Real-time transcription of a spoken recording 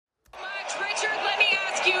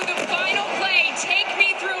you the final play. Take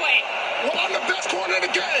me through it. Well, I'm the best corner in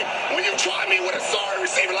the game. When you try me with a sorry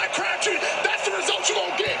receiver like Crabtree, that's the result you're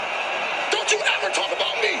going to get. Don't you ever talk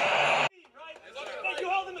about me. You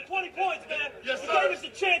held him to 20 points, man. Yes, sir. You gave us a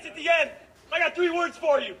chance at the end. I got 3 words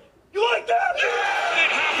for you. You like that? Yeah!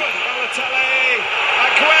 It happened. Balotelli.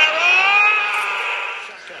 Aguero!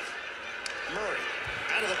 Shotgun. Murray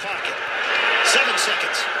out of the pocket. 7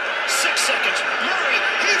 seconds. 6 seconds. Murray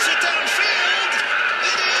heaves it downfield.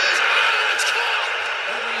 It is. Oh, it's caught.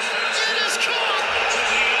 It is caught.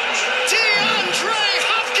 DeAndre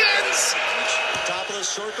Hopkins. Top of the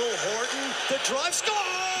circle. Horton. The drive score.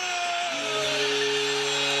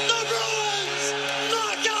 The Bruins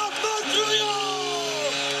knock out Montreal.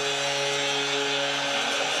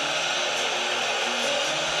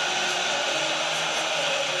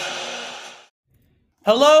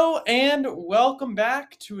 Hello and welcome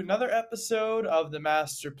back to another episode of The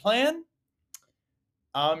Master Plan.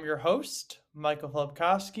 I'm your host, Michael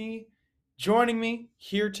Flipkowski. Joining me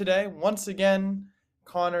here today, once again,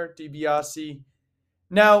 Connor DiBiasi.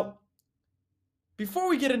 Now, before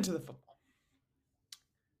we get into the football,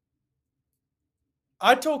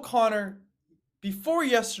 I told Connor before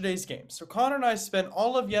yesterday's game. So Connor and I spent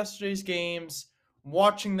all of yesterday's games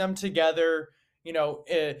watching them together,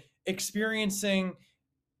 experiencing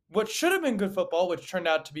what should have been good football, which turned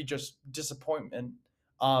out to be just disappointment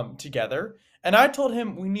together. And I told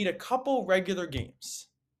him we need a couple regular games.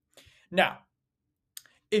 Now,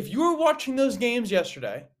 if you were watching those games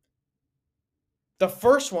yesterday, the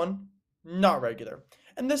first one, not regular.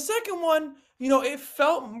 And the second one, it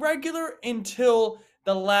felt regular until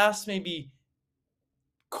the last maybe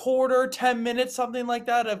quarter, 10 minutes, something like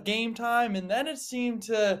that of game time. And then it seemed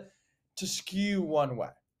to skew one way.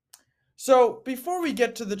 So before we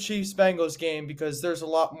get to the Chiefs-Bengals game, because there's a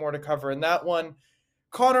lot more to cover in that one,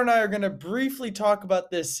 Connor and I are going to briefly talk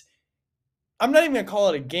about this. I'm not even going to call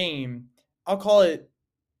it a game. I'll call it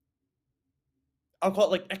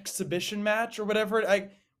like exhibition match or whatever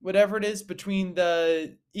it is between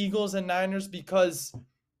the Eagles and Niners, because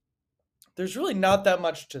there's really not that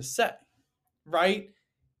much to say, right?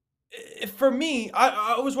 For me,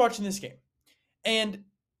 I was watching this game, and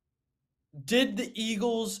did the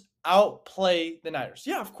Eagles outplay the Niners?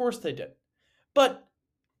 Yeah, of course they did. But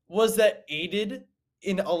was that aided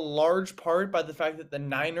in a large part by the fact that the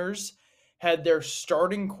Niners had their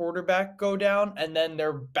starting quarterback go down and then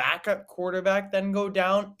their backup quarterback then go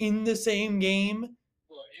down in the same game?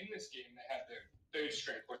 Well, in this game, they had their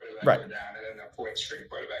third-string quarterback Right. go down and then their fourth-string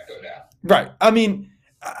quarterback go down. Right. I mean,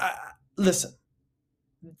 listen,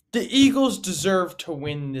 the Eagles deserve to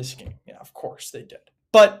win this game. Yeah, of course they did.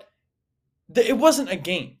 But it wasn't a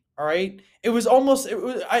game, all right? It was almost,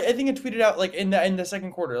 I think I tweeted out like in the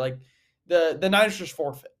second quarter, like the Niners just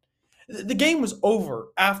forfeit. The game was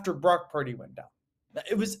over after Brock Purdy went down.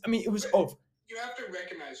 It was over. You have to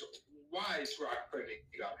recognize why Brock Purdy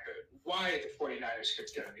got hurt. Why the 49ers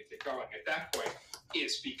kept getting it going at that point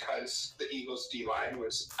is because the Eagles' D-line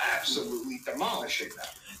was absolutely demolishing them.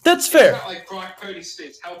 That's fair. It's not like Brock Purdy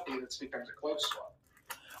stays healthy and it becomes a close one.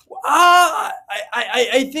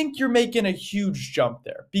 I think you're making a huge jump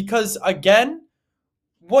there because, again,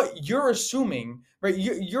 what you're assuming, right?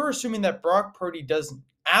 You're assuming that Brock Purdy does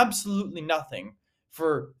absolutely nothing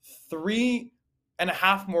for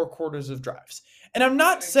 3.5 more quarters of drives. And I'm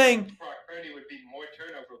not saying Brock Purdy would be more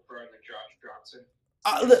turnover prone than Josh Johnson.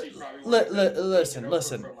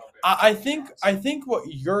 Listen. I think what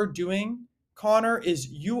you're doing, Connor, is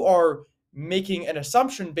you are making an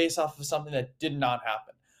assumption based off of something that did not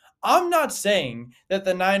happen. I'm not saying that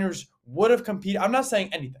the Niners would have competed. I'm not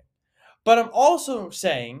saying anything. But I'm also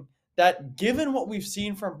saying that given what we've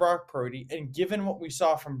seen from Brock Purdy and given what we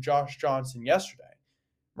saw from Josh Johnson yesterday,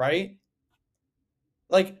 right?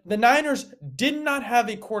 Like, the Niners did not have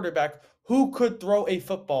a quarterback who could throw a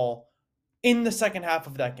football in the second half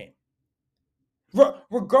of that game.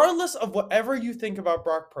 Regardless of whatever you think about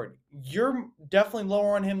Brock Purdy, you're definitely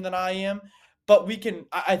lower on him than I am, but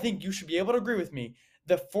I think you should be able to agree with me.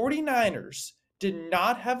 The 49ers did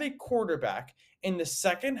not have a quarterback in the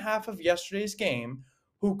second half of yesterday's game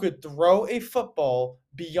who could throw a football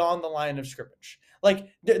beyond the line of scrimmage. Like,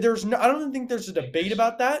 I don't think there's a debate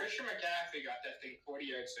about that. Christian McCaffrey got that thing 40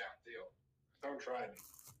 yards downfield. Don't try me.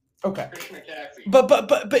 Okay. Christian McCaffrey.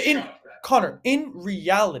 But Connor, in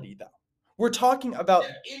reality, though, we're talking about.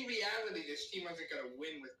 Yeah, in reality, this team wasn't going to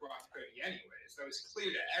win with Brock Purdy anyways. That was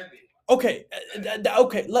clear to everyone. Okay.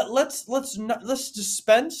 Let's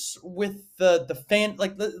dispense with the fan.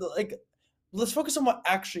 Let's focus on what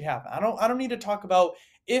actually happened. I don't need to talk about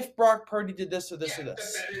if Brock Purdy did this or this or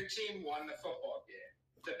this. The better team won the football game.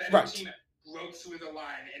 The better team broke broke through the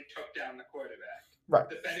line and took down the quarterback. Right.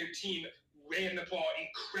 The better team ran the ball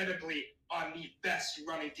incredibly on the best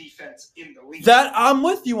running defense in the league. That I'm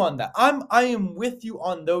with you on that. I am with you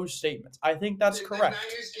on those statements. I think that's correct. The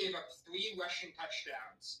Niners gave up 3 rushing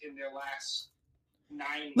touchdowns in their last 9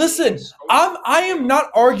 Listen, games. I am not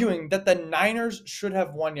arguing that the Niners should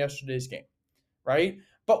have won yesterday's game, right?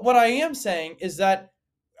 But what I am saying is that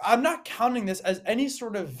I'm not counting this as any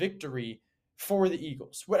sort of victory for the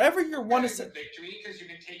Eagles. Whatever you want to say. Victory because you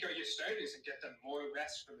can take out your starters and get them more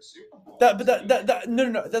rest for the Super Bowl.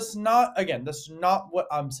 No. That's not what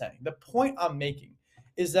I'm saying. The point I'm making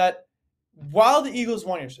is that while the Eagles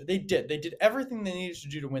won yesterday, they did everything they needed to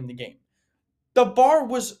do to win the game. The bar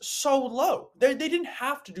was so low. They didn't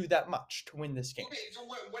have to do that much to win this game. Okay, so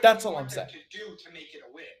what That's do you all I'm want them saying. to do to make it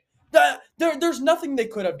a win? There's nothing they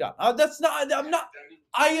could have done.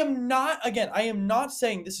 I am not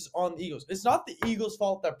saying this is on the Eagles. It's not the Eagles'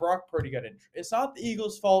 fault that Brock Purdy got injured. It's not the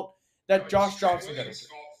Eagles' fault that Josh Johnson got injured.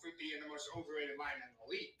 Fault for being the most overrated lineman in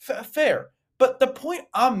the league. Fair. But the point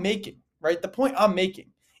I'm making, right? The point I'm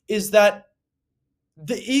making is that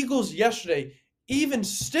the Eagles yesterday, even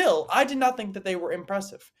still, I did not think that they were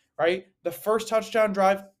impressive, right? The first touchdown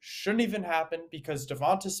drive shouldn't even happen because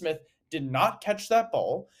Devonta Smith did not catch that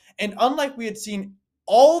ball. And unlike we had seen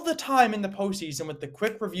all the time in the postseason with the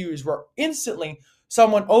quick reviews where instantly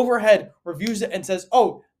someone overhead reviews it and says,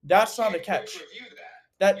 oh, that's not a catch. Quick review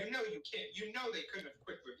That you can't. You know they couldn't have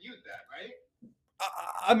quick reviewed that, right?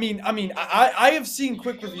 I have seen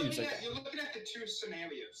quick reviews. You're looking at the 2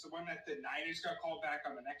 scenarios. The one that the Niners got called back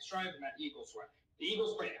on the next drive and that Eagles one. The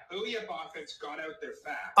Eagles played hurry-up offense, got out there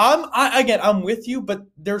fast. I'm with you, but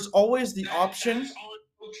there's always the option. That's on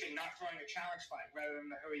coaching, not throwing a challenge flag rather than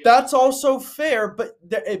the hurry-up. That's also fair, but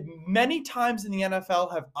many times in the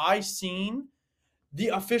NFL have I seen the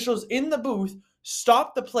officials in the booth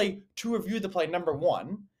stop the play to review the play, number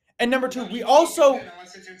one. And number two, we also...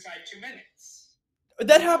 Unless it's inside 2 minutes.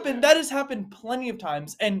 That has happened plenty of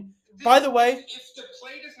times. And by the way... If the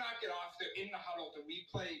play does not get off, they're in the huddle, the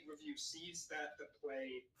replay review sees that the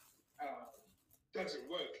play doesn't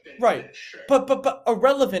work, then right. Sure. But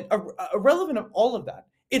irrelevant of all of that,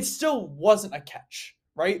 it still wasn't a catch,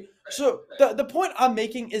 right? So the point I'm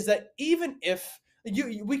making is that even if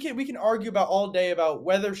we can argue about all day about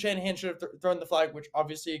whether Shanahan should have thrown the flag, which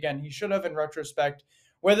obviously again he should have in retrospect,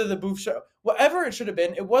 whether the booth should, whatever it should have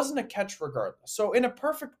been, it wasn't a catch regardless. So in a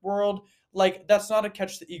perfect world, like that's not a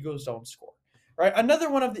catch the Eagles don't score, right? Another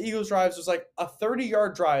one of the Eagles drives was like a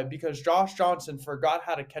 30-yard drive because Josh Johnson forgot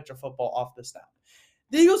how to catch a football off the snap.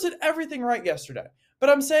 The Eagles did everything right yesterday. But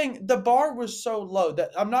I'm saying the bar was so low that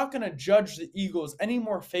I'm not going to judge the Eagles any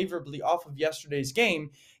more favorably off of yesterday's game,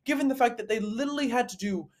 given the fact that they literally had to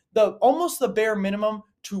do almost the bare minimum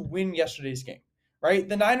to win yesterday's game, right?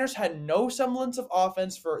 The Niners had no semblance of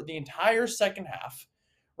offense for the entire second half,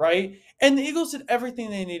 right? And the Eagles did everything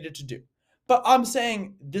they needed to do. But I'm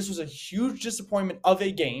saying this was a huge disappointment of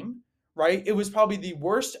a game, right? It was probably the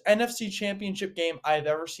worst NFC championship game I've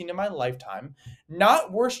ever seen in my lifetime.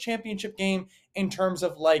 Not worst championship game in terms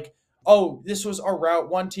of like, oh, this was our route.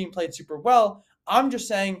 One team played super well. I'm just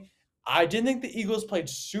saying I didn't think the Eagles played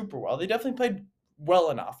super well. They definitely played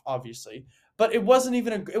well enough, obviously. But it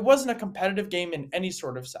wasn't a competitive game in any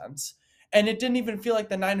sort of sense. And it didn't even feel like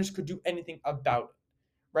the Niners could do anything about it,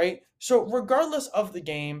 right? So regardless of the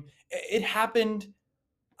game, it happened.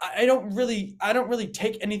 I don't really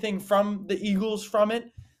take anything from the Eagles from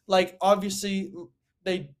it. Like, obviously,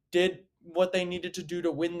 they did what they needed to do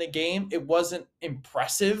to win the game. It wasn't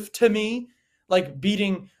impressive to me. Like,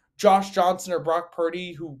 beating Josh Johnson or Brock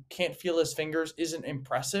Purdy, who can't feel his fingers, isn't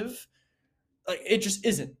impressive. Like, it just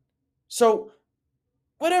isn't. So,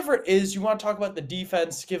 whatever it is, you want to talk about the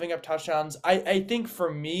defense giving up touchdowns. I think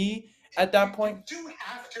for me, at that point... You do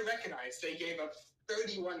have to recognize they gave up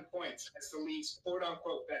 31 points as the league's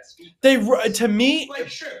quote-unquote best defense. To me... Like,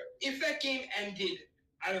 sure, if that game ended,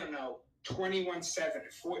 I don't know, 21-7,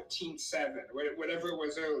 14-7, whatever it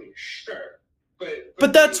was earlier, sure.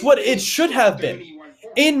 But that's what it should have been. Points.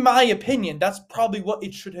 In my opinion, that's probably what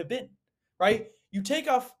it should have been, right? You take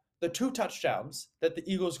off the 2 touchdowns that the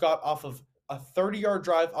Eagles got off of a 30-yard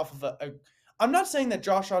drive off of I'm not saying that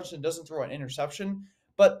Josh Johnson doesn't throw an interception,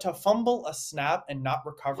 but to fumble a snap and not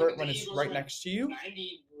recover it when it's right next to you.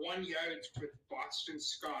 91 yards with Boston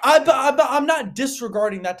Scott. I'm not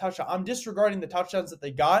disregarding that touchdown. I'm disregarding the touchdowns that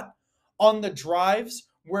they got on the drives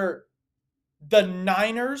where the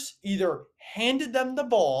Niners either handed them the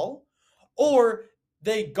ball or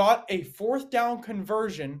they got a 4th down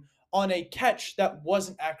conversion on a catch that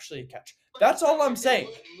wasn't actually a catch. That's all I'm saying.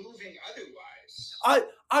 Moving otherwise.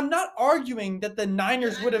 I'm not arguing that the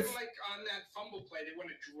Niners would have... Like on that fumble play. They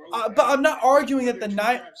wouldn't have drove. But I'm not arguing that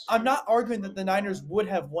I'm not arguing that the Niners would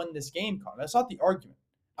have won this game, Connor. That's not the argument.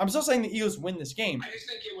 I'm still saying the Eagles win this game. I just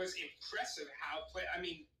think it was impressive how play. I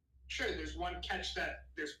mean, sure, there's one catch that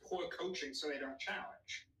there's poor coaching, so they don't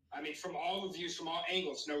challenge. I mean, from all the views, from all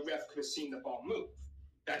angles, no ref could have seen the ball move.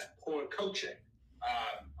 That's poor coaching.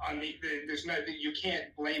 I mean, there's no, you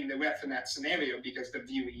can't blame the ref in that scenario because the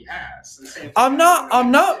view he has. The same thing I'm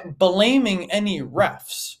not blaming any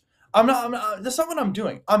refs. I'm not. That's not what I'm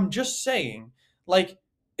doing. I'm just saying, like,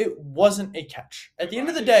 it wasn't a catch. At the end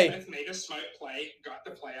of the day, Smith made a smart play, got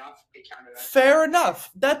the playoff. It counted. Fair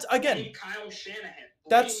enough. That's again. Blame Kyle Shanahan.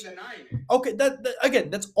 That's the Niners. Okay. That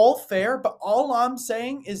again, that's all fair. But all I'm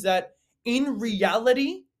saying is that in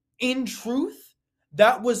reality, in truth,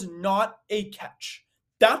 that was not a catch.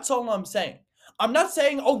 That's all I'm saying. I'm not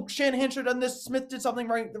saying, oh, Shanahan should have done this. Smith did something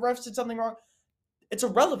right. The refs did something wrong. It's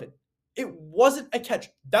irrelevant. It wasn't a catch.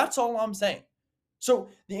 That's all I'm saying. So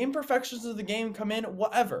the imperfections of the game come in,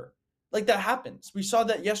 whatever. Like, that happens. We saw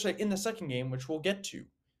that yesterday in the second game, which we'll get to.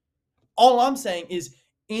 All I'm saying is,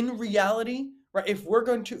 in reality, right, if we're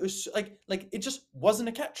going to, like it just wasn't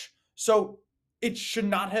a catch. So it should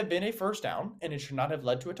not have been a first down, and it should not have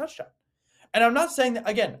led to a touchdown. And I'm not saying that,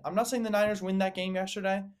 again, I'm not saying the Niners win that game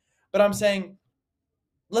yesterday, but I'm saying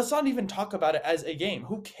let's not even talk about it as a game.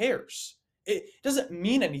 Who cares? It doesn't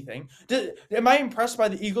mean anything. Am I impressed by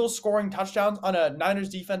the Eagles scoring touchdowns on a Niners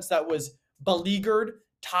defense that was beleaguered,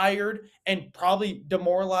 tired, and probably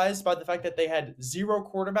demoralized by the fact that they had 0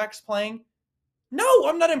 quarterbacks playing? No,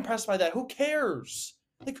 I'm not impressed by that. Who cares?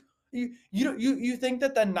 Like, you think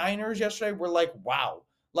that the Niners yesterday were like, wow.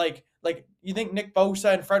 Like you think Nick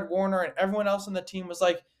Bosa and Fred Warner and everyone else on the team was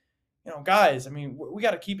like, guys, I mean, we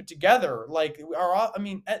got to keep it together. Like,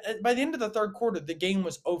 by the end of the third quarter, the game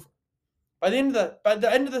was over. By the end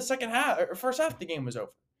of the second half, or first half, the game was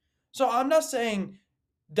over. So I'm not saying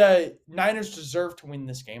the Niners deserve to win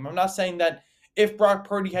this game. I'm not saying that if Brock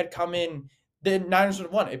Purdy had come in, the Niners would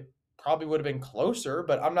have won. It probably would have been closer,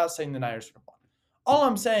 but I'm not saying the Niners would have won. All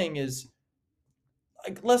I'm saying is,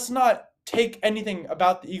 like, let's not take anything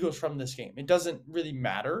about the Eagles from this game. It doesn't really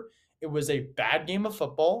matter. It was a bad game of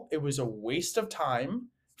football. It was a waste of time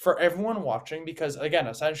for everyone watching because, again,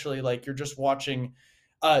 essentially, like, you're just watching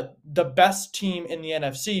the best team in the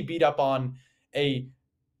NFC beat up on a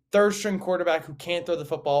third-string quarterback who can't throw the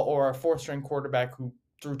football or a fourth-string quarterback who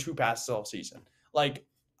threw 2 passes all season. Like,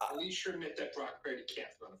 at least you admit that Brock Purdy can't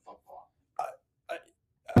throw the football.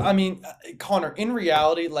 I mean, Connor, in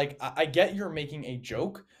reality, like, I get you're making a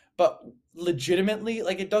joke, but legitimately,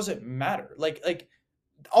 like, it doesn't matter. Like,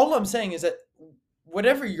 all I'm saying is that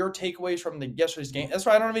whatever your takeaways from yesterday's game, that's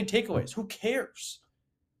why I don't have any takeaways. Who cares?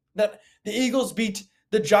 That the Eagles beat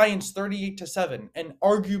the Giants 38-7, and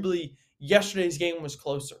arguably yesterday's game was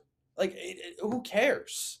closer. Like, who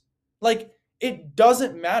cares? Like, it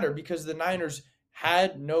doesn't matter because the Niners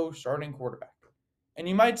had no starting quarterback. And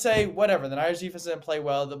you might say, whatever, the Niners defense didn't play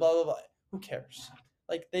well, the blah, blah, blah. Who cares?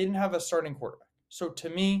 Like, they didn't have a starting quarterback. So to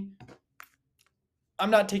me, I'm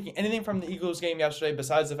not taking anything from the Eagles game yesterday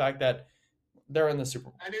besides the fact that they're in the Super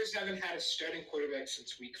Bowl. Niners haven't had a starting quarterback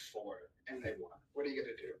since week 4, and they won. What are you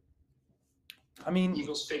going to do? I mean,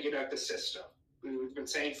 Eagles figured out the system. We've been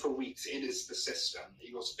saying for weeks, it is the system. The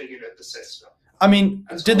Eagles figured out the system. I mean,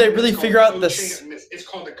 did they really figure out this? It's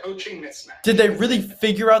called a coaching mismatch. Did they really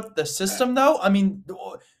figure out the system, though? I mean,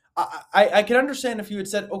 I can understand if you had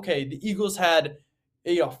said, okay, the Eagles had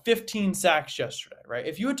 15 sacks yesterday, right?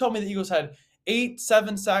 If you had told me the Eagles had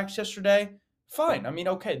 7 sacks yesterday, fine. I mean,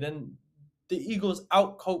 okay, then the Eagles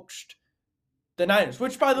outcoached the Niners,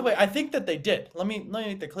 which, by the way, I think that they did. Let me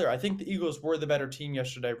make that clear. I think the Eagles were the better team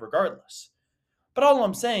yesterday regardless. But all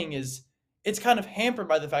I'm saying is it's kind of hampered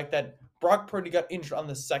by the fact that Brock Purdy got injured on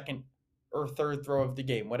the second or third throw of the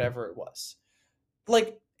game, whatever it was.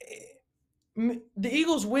 Like, the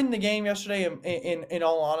Eagles win the game yesterday in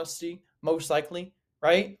all honesty, most likely,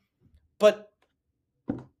 right? But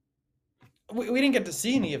we didn't get to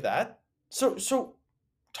see any of that. So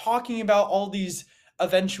talking about all these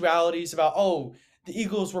eventualities about, oh, the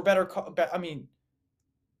Eagles were better. I mean,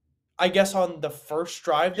 I guess on the first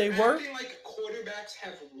drive they were. Acting like quarterbacks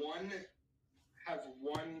have won.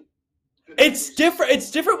 It's different. It's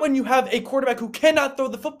different when you have a quarterback who cannot throw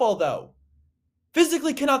the football, though.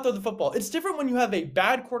 Physically cannot throw the football. It's different when you have a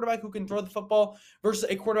bad quarterback who can throw the football versus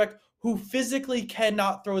a quarterback who physically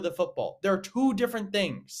cannot throw the football. There are 2 different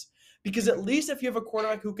things. Because at least if you have a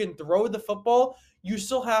quarterback who can throw the football, you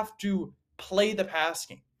still have to play the pass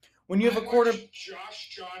game. When you have a quarterback,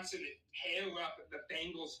 Josh Johnson hail up the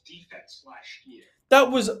Bengals defense last year. That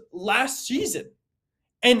was last season.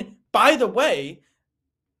 And by the way,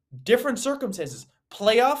 different circumstances.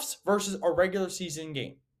 Playoffs versus a regular season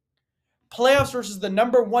game. Playoffs versus the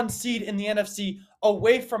number 1 seed in the NFC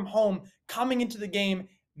away from home, coming into the game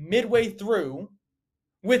midway through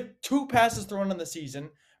with 2 passes thrown in the season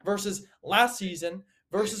versus last season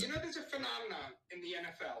versus. You know, there's a phenomenon in the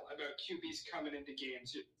NFL about QBs coming into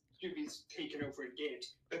games, QBs taking over in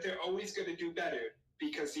games, that they're always going to do better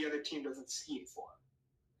because the other team doesn't scheme for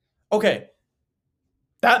them. Okay,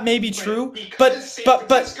 that may be true, because San but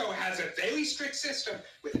Francisco has a very strict system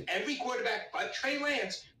with every quarterback but Trey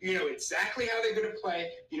Lance. You know exactly how they're going to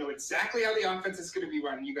play. You know exactly how the offense is going to be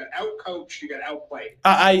run. You got out-coached. You got outplayed.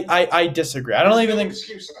 I disagree. I don't There's even no think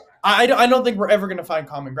excuse on that. I don't think we're ever going to find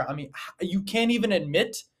common ground. I mean, you can't even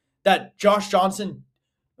admit that Josh Johnson.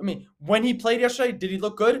 I mean, when he played yesterday, did he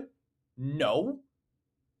look good? No.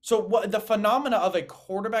 So what the phenomena of a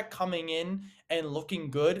quarterback coming in and looking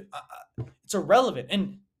good, it's irrelevant.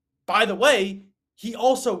 And by the way, he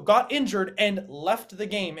also got injured and left the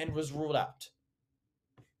game and was ruled out.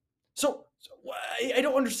 So I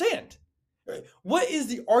don't understand. What is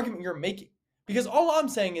the argument you're making? Because all I'm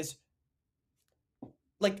saying is,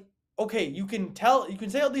 like, okay, you can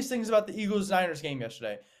say all these things about the Eagles-Niners game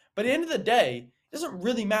yesterday, but at the end of the day, it doesn't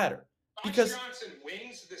really matter. Because Josh Johnson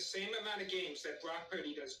wins the same amount of games that Brock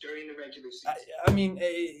Purdy does during the regular season. I mean,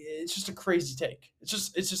 it's just a crazy take. It's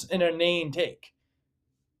just an inane take.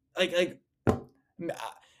 Like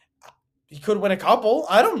he could win a couple.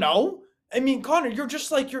 I don't know. I mean, Connor, you're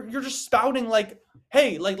just spouting like,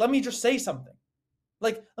 hey, like let me just say something.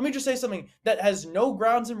 Like let me just say something that has no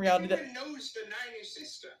grounds in reality. Everyone knows the Niners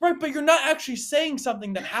system. Right, but you're not actually saying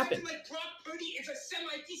something that happened. Like Brock Purdy is a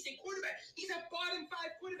semi-decent quarterback. He's a bottom 5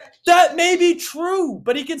 quarterback. That may be true,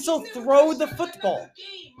 but he can still throw the football.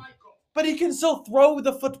 But he can still throw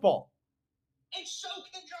the football. And so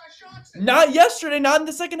can Josh Johnson. Not yesterday, not in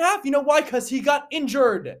the second half. You know why? Because he got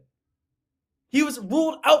injured. He was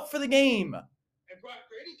ruled out for the game. And Brock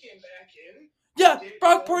Purdy came back in. Yeah,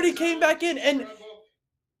 Brock Purdy came back in, and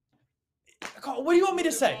what do you want me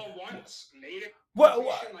to say? What do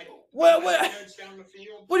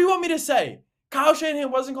you want me to say? Kyle Shanahan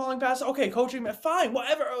wasn't calling passes. Okay, coaching, fine,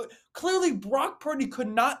 whatever. Clearly, Brock Purdy could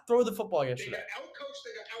not throw the football yesterday. They got outcoached,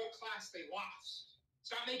 they got outclassed, they lost.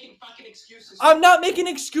 Stop making fucking excuses. I'm not making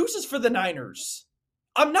excuses for the Niners.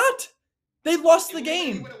 I'm not. They lost the game. The only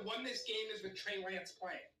way they would have won this game is with Trey Lance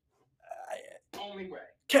playing. Only way.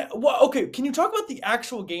 Okay, can you talk about the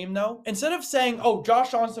actual game, though? Instead of saying, oh,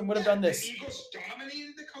 Josh Johnson would have done this. The Eagles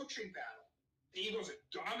dominated the coaching battle. The Eagles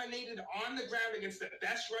dominated on the ground against the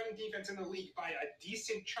best running defense in the league by a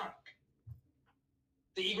decent chunk.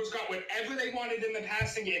 The Eagles got whatever they wanted in the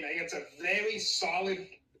passing game against a very solid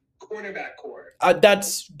cornerback core.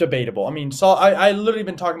 That's debatable. I mean, I literally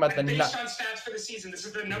been talking about based on stats for the season, this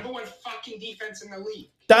is the number 1 fucking defense in the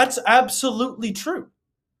league. That's absolutely true.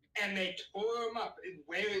 And they tore them up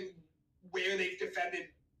where they've defended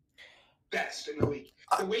best in the league.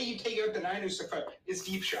 The way you take out the Niners so far is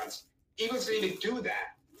deep shots. Eagles didn't even do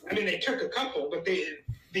that. I mean, they took a couple, but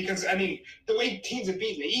because the way teams have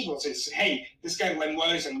beaten the Eagles is, hey, this guy Len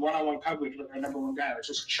was in one-on-one coverage with our number 1 guy. Let's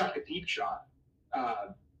just chuck a deep shot.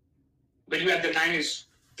 But you had the Niners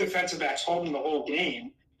defensive backs holding the whole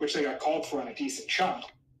game, which they got called for in a decent chunk.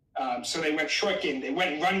 So they went short game. They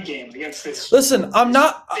went run game against this. Listen, I'm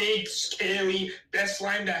not big, scary, best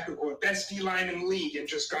linebacker core, best D-line in the league, and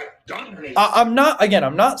just got dominated. I'm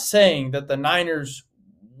not saying that the Niners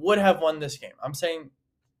would have won this game.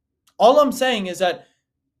 All I'm saying is that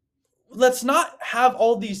let's not have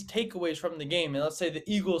all these takeaways from the game. And let's say the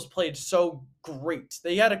Eagles played so great.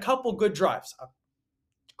 They had a couple good drives.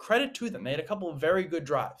 Credit to them. They had a couple of very good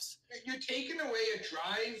drives. You're taking away a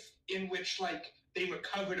drive in which, they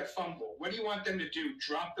recovered a fumble. What do you want them to do?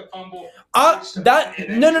 Drop the fumble? No.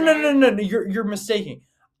 You're mistaking.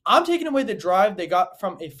 I'm taking away the drive they got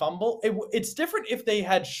from a fumble. It's different if they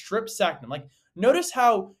had strip sacked them. Notice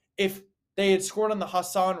how if they had scored on the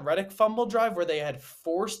Hassan Reddick fumble drive where they had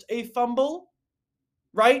forced a fumble,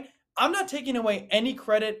 right? I'm not taking away any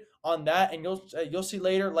credit on that, and you'll see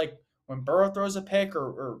later, when Burrow throws a pick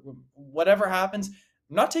or whatever happens,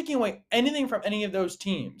 I'm not taking away anything from any of those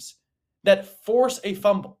teams that force a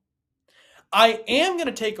fumble. I am going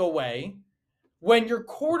to take away when your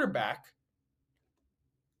quarterback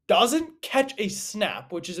doesn't catch a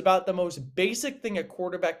snap, which is about the most basic thing a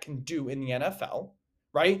quarterback can do in the NFL,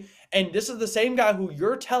 right? And this is the same guy who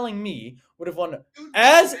you're telling me would have won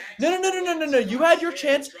as No. You had your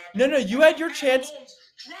chance. No, you had your chance.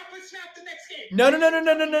 Drop a snap the next game. No. He's not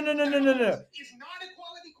a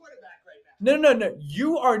quality quarterback right now. No.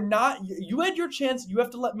 You are not. You had your chance. You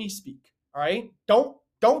have to let me speak. All right? Don't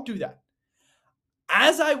do that.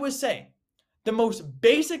 as I was saying, the most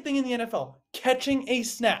basic thing in the NFL, catching a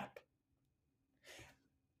snap.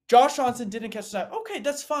 Josh Johnson didn't catch a snap. Okay,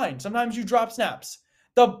 that's fine. Sometimes you drop snaps.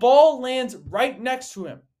 The ball lands right next to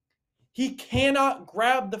him. He cannot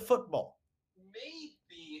grab the football.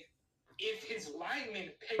 Maybe if his lineman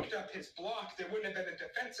picked up his block, there wouldn't have been a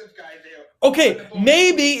defensive guy there. Okay,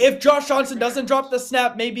 maybe if Josh Johnson doesn't drop the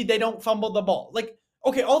snap, maybe they don't fumble the ball. Like,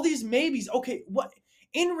 okay, all these maybes. Okay, what?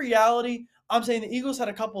 In reality, I'm saying the Eagles had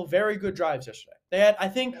a couple of very good drives yesterday. They had, I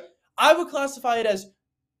think, I would classify it as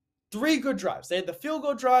 3 good drives. They had the field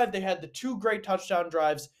goal drive. They had the 2 great touchdown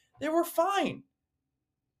drives. They were fine.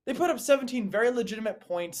 They put up 17 very legitimate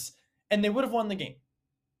points, and they would have won the game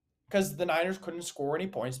because the Niners couldn't score any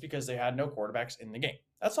points because they had no quarterbacks in the game.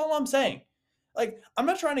 That's all I'm saying. Like, I'm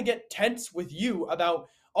not trying to get tense with you about,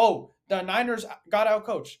 oh, the Niners got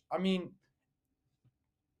outcoached. I mean,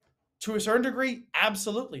 to a certain degree,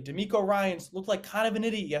 absolutely. DeMeco Ryans looked like kind of an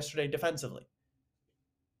idiot yesterday defensively.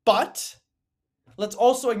 But let's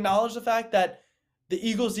also acknowledge the fact that the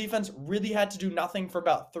Eagles defense really had to do nothing for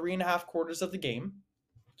about 3.5 quarters of the game.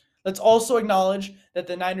 Let's also acknowledge that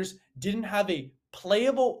the Niners didn't have a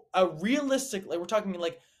playable, a realistic, like we're talking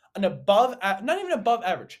like an above, not even above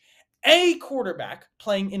average, a quarterback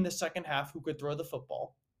playing in the second half who could throw the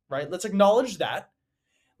football, right? Let's acknowledge that.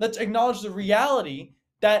 Let's acknowledge the reality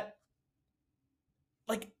that,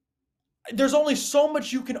 like, there's only so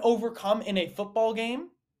much you can overcome in a football game.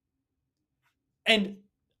 And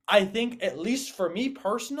I think, at least for me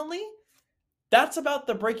personally, that's about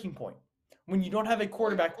the breaking point. When you don't have a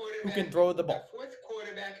quarterback who can throw the ball. The fourth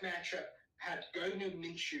quarterback matchup had Gardner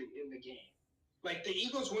Minshew in the game. Like, the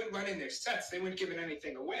Eagles weren't running their sets. They weren't giving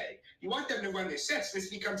anything away. You want them to run their sets. This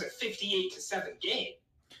becomes a 58-7 game.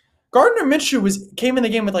 Gardner Minshew came in the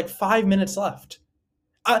game with like 5 minutes left.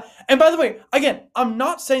 And by the way, again, I'm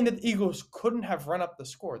not saying that the Eagles couldn't have run up the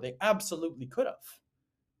score. They absolutely could have.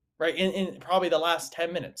 Right? In probably the last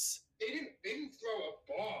 10 minutes. They didn't throw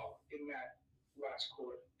a ball in that last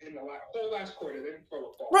quarter. In the whole last quarter, they didn't throw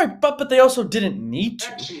a ball. Right, but they also didn't need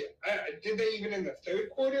to. Actually, did they even in the third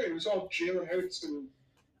quarter? It was all Jalen Hurts and...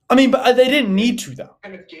 I mean, but they didn't need to, though.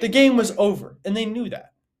 The game was over, and they knew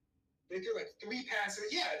that. They threw like 3 passes.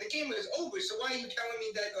 Yeah, the game was over, so why are you telling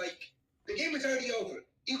me that, like, the game was already over?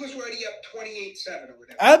 Eagles were already up 28-7 or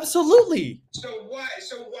whatever. Absolutely. So why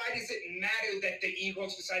does it matter that the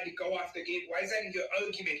Eagles decided to go off the game? Why is that in your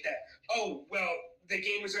argument that, oh, well, the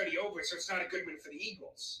game was already over, so it's not a good win for the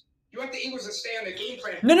Eagles? You want the Eagles to stay on the game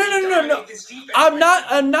plan. No.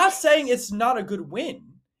 I'm not saying it's not a good win.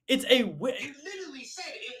 It's a win. You literally said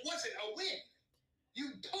it wasn't a win.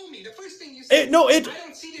 You told me the first thing you said. I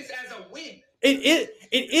don't see this as a win. It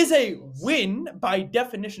is a win by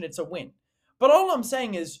definition. It's a win. But all I'm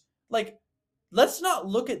saying is, like, let's not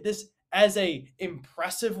look at this as a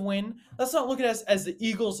impressive win. Let's not look at it as the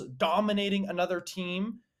Eagles dominating another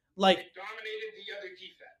team. Like, they dominated the other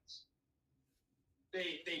defense.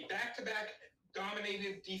 They back-to-back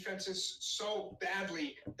dominated defenses so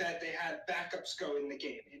badly that they had backups go in the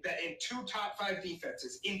game. In 2 top 5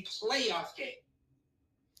 defenses in playoff game.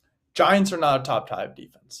 Giants are not a top 5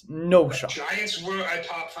 defense. No shot. Giants were a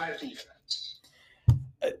top 5 defense.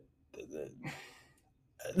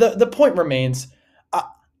 The point remains,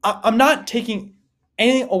 I'm not taking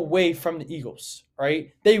anything away from the Eagles,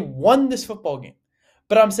 right? They won this football game.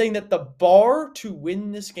 But I'm saying that the bar to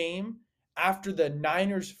win this game after the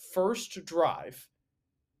Niners' first drive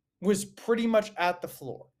was pretty much at the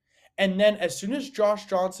floor. And then as soon as Josh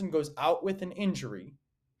Johnson goes out with an injury,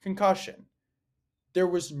 concussion, there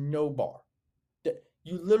was no bar.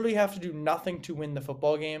 You literally have to do nothing to win the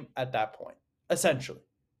football game at that point, essentially,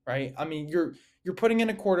 right? I mean, you're putting in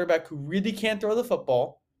a quarterback who really can't throw the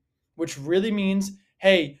football, which really means,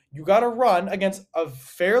 hey, you got to run against a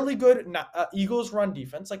fairly good Eagles run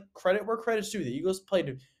defense. Like, credit where credit's due. The Eagles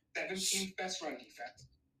played 17th best run defense.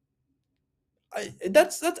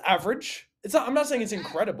 That's average. It's not. I'm not saying it's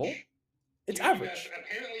incredible. It's average.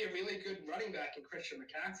 Apparently, a really good running back in Christian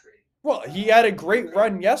McCaffrey. Well, he had a great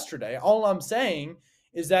run yesterday. All I'm saying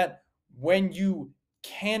is that when you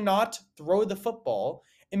cannot throw the football,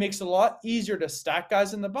 it makes it a lot easier to stack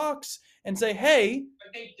guys in the box and say, hey.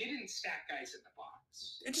 But they didn't stack guys in the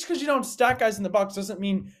box. Just because you don't stack guys in the box doesn't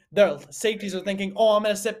mean the safeties are thinking, oh, I'm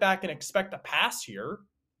going to sit back and expect a pass here.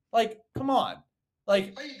 Like, come on. Like,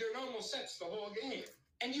 they played their normal sets the whole game.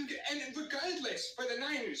 And regardless, for the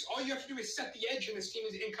Niners, all you have to do is set the edge and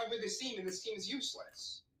cover the seam, and this team is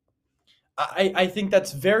useless. I think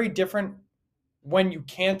that's very different when you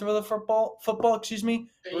can throw the football,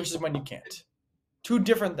 versus when you can't. 2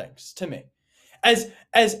 different things to me.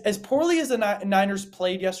 As poorly as the Niners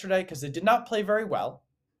played yesterday, because they did not play very well,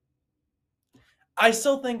 I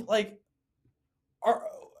still think like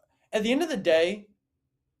at the end of the day,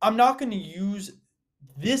 I'm not going to use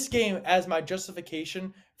this game as my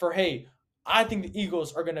justification for, hey, I think the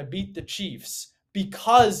Eagles are going to beat the Chiefs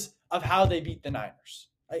because of how they beat the Niners.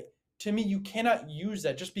 To me, you cannot use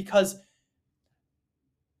that just because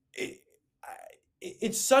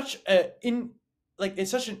it's such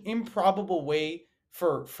it's such an improbable way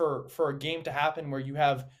for a game to happen where you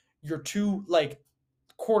have your two like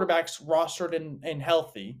quarterbacks rostered and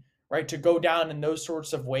healthy, right, to go down in those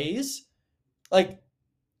sorts of ways. Like,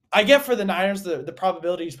 I get for the Niners, the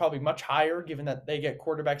probability is probably much higher given that they get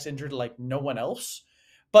quarterbacks injured like no one else.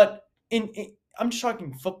 But I'm just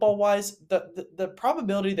talking football wise, the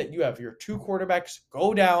probability that you have your two quarterbacks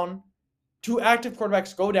go down, two active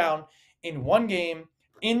quarterbacks go down in one game,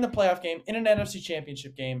 in the playoff game, in an NFC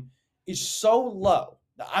championship game, is so low.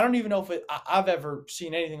 I don't even know if I've ever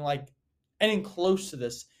seen anything close to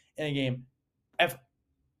this in a game ever,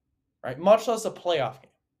 right? Much less a playoff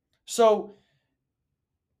game. So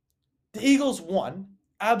the Eagles won,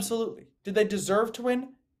 absolutely. Did they deserve to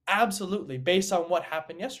win? Absolutely, based on what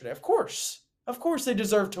happened yesterday. Of course they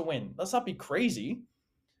deserve to win. Let's not be crazy.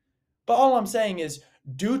 But all I'm saying is,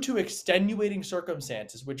 due to extenuating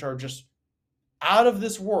circumstances, which are just out of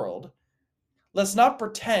this world, let's not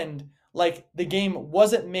pretend like the game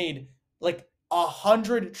wasn't made like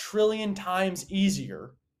 100 trillion times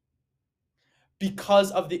easier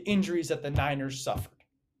because of the injuries that the Niners suffered.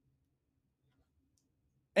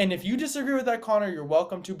 And if you disagree with that, Connor, you're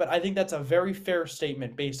welcome to, but I think that's a very fair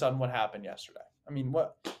statement based on what happened yesterday. I mean,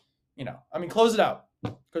 close it out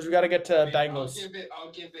because we got to get to Bengals.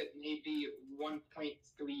 I'll give it maybe 1.3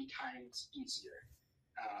 times easier.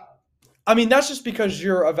 I mean, that's just because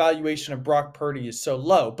your evaluation of Brock Purdy is so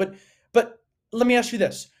low. But let me ask you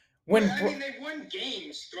this: they won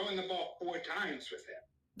games throwing the ball 4 times with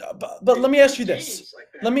him. But let me ask you this.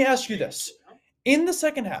 Let me ask you this. In the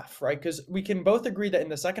second half, right? Because we can both agree that in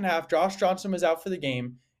the second half, Josh Johnson was out for the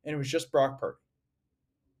game, and it was just Brock Purdy.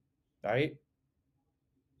 Right?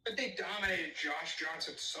 But they dominated Josh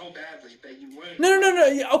Johnson so badly that you wouldn't. No.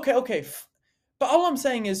 Yeah, okay. But all I'm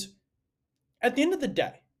saying is, at the end of the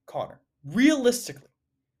day, Connor, realistically,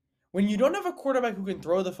 when you don't have a quarterback who can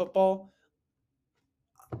throw the football,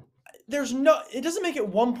 it doesn't make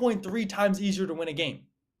it 1.3 times easier to win a game.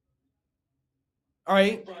 All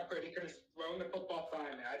right? Brock Purdy could have thrown the football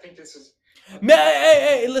fine. I think this is.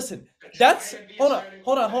 Hey, listen. Hold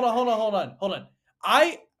on.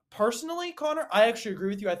 I personally, Connor, I actually agree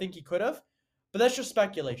with you. I think he could have, but that's just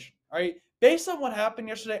speculation. All right? Based on what happened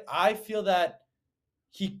yesterday, I feel that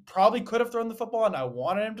he probably could have thrown the football, and I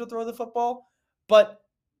wanted him to throw the football, but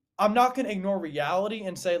I'm not going to ignore reality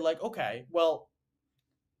and say, like, okay, well,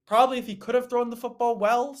 probably if he could have thrown the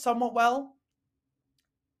football somewhat well,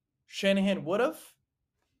 Shanahan would have.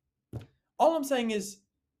 All I'm saying is,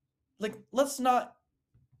 like, let's not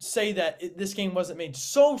say that this game wasn't made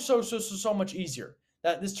so much easier,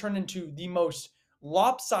 that this turned into the most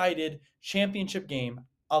lopsided championship game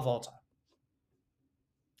of all time.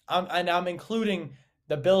 I'm including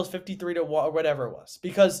the Bills 53 to whatever it was,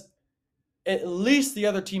 because at least the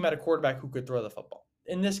other team had a quarterback who could throw the football.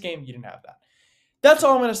 In this game, you didn't have that. That's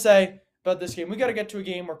all I'm going to say about this game. We got to get to a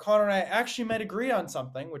game where Connor and I actually might agree on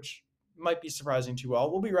something, which might be surprising to you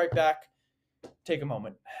all. We'll be right back. Take a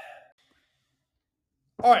moment.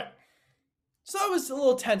 All right. So that was a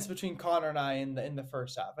little tense between Connor and I in the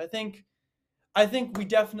first half. I think we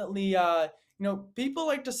definitely, people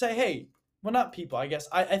like to say, hey, well, not people, I guess.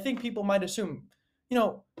 I think people might assume,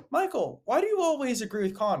 Michael, why do you always agree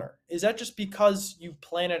with Connor? Is that just because you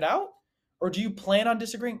plan it out? Or do you plan on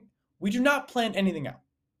disagreeing? We do not plan anything out.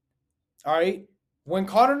 All right? When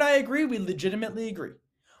Connor and I agree, we legitimately agree.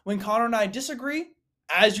 When Connor and I disagree,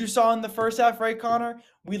 as you saw in the first half, right, Connor?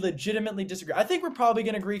 We legitimately disagree. I think we're probably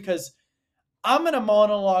going to agree because I'm going to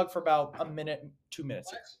monologue for about a minute, 2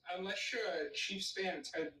 minutes. Unless you're a Chiefs fan,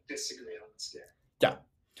 it's hard to disagree on this game. Yeah.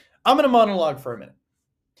 I'm going to monologue for a minute.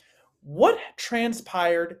 What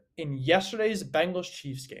transpired in yesterday's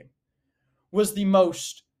Bengals-Chiefs game was the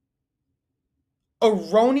most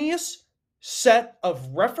erroneous set of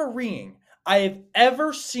refereeing I have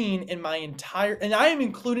ever seen in my entire, and I am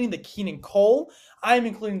including the Keenan Cole, I am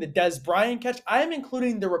including the Des Bryant catch, I am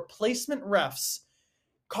including the replacement refs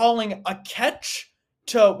calling a catch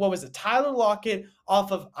to, Tyler Lockett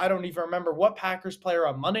off of, I don't even remember what Packers player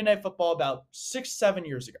on Monday Night Football about 6-7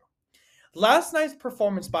 years ago. Last night's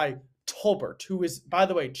performance by Tolbert, who is, by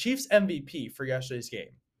the way, Chiefs MVP for yesterday's game,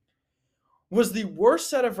 was the worst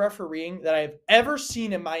set of refereeing that I have ever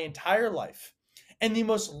seen in my entire life. and the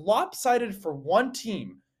most lopsided for one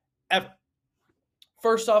team ever.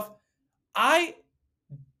 First off, I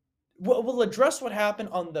will address what happened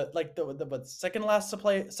on the second last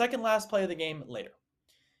play of the game later.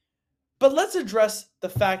 But let's address the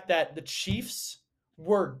fact that the Chiefs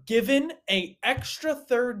were given an extra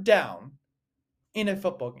third down in a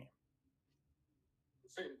football game.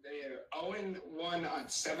 They are 0-1 on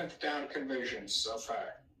 7th down conversions so far.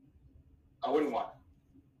 0-1.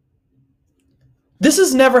 This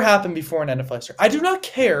has never happened before in NFL history. I do not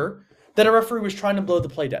care that a referee was trying to blow the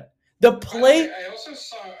play dead. The play. I also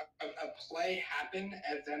saw a play happen,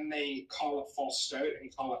 and then they call a false start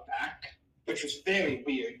and call it back, which was very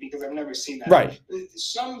weird because I've never seen that. Right.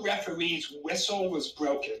 Some referees' whistle was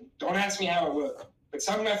broken. Don't ask me how it worked, but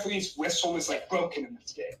some referees' whistle was broken in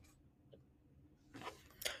this game.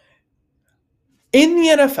 In the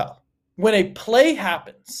NFL, when a play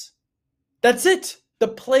happens, that's it. The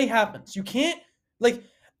play happens. You can't,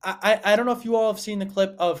 I don't know if you all have seen the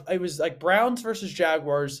clip of, it was Browns versus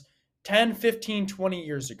Jaguars 10, 15, 20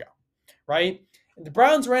 years ago, right? And the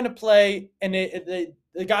Browns ran a play, and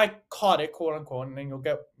the guy caught it, quote unquote, and then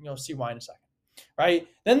you'll see why in a second, right?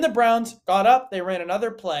 Then the Browns got up, they ran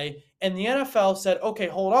another play, and the NFL said, okay,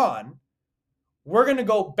 hold on. We're going to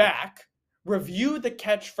go back, review the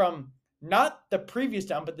catch from not the previous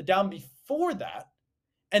down, but the down before that,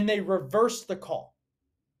 and they reversed the call.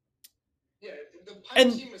 Yeah, the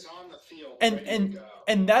punt team was on the field.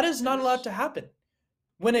 And that is not allowed to happen.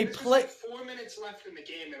 When a play, 4 minutes left in the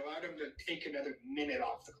game, it allowed him to take another minute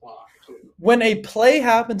off the clock, too. When a play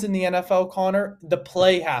happens in the NFL, Connor, the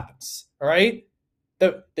play happens. All right?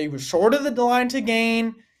 They were short of the line to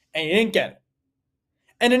gain, and you didn't get it.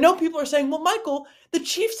 And I know people are saying, well, Michael, the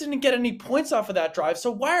Chiefs didn't get any points off of that drive,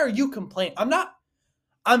 so why are you complaining?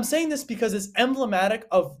 I'm saying this because it's emblematic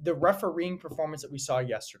of the refereeing performance that we saw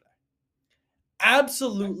yesterday.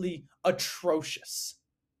 Absolutely atrocious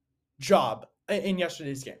job in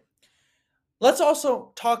yesterday's game. Let's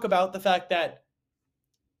also talk about the fact that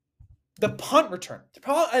the punt return,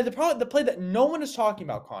 the play that no one is talking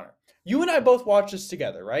about, Connor. You and I both watched this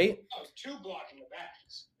together, right? Oh, 2 blocking the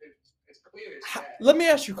backs. It's clear as day. Let me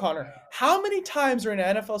ask you, Connor, how many times during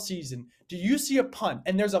an NFL season do you see a punt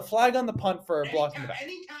and there's a flag on the punt for a block in the back?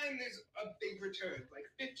 Anytime there's a big return,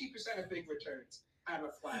 50% of big returns have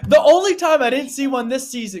a flag. The only time I didn't see one this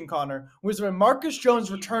season, Connor, was when Marcus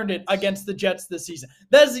Jones returned it against the Jets this season.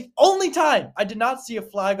 That is the only time I did not see a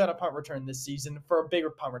flag on a punt return this season for a bigger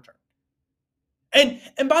punt return.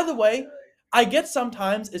 And by the way, I get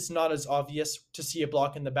sometimes it's not as obvious to see a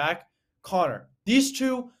block in the back. Connor, these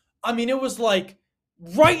two, it was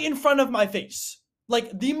right in front of my face.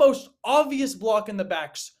 The most obvious block in the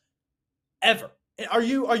backs ever. Are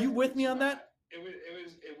you with me on that? It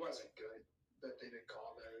wasn't good that they didn't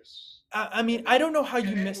call those. I don't know how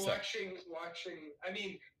you missed that.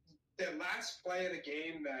 Watching, the last play of the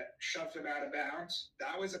game that shoved him out of bounds,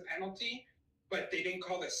 that was a penalty, but they didn't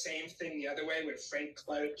call the same thing the other way when Frank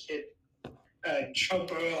Clark hit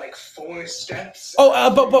Chopper 4 steps.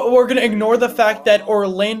 But we're gonna ignore the fact that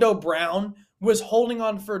Orlando Brown was holding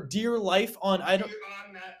on for dear life on that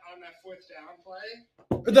 4th down play.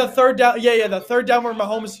 The third down, the third down where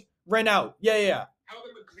Mahomes ran out. Yeah. Held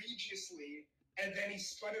him egregiously, and then he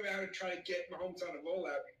spun around and tried to get Mahomes on a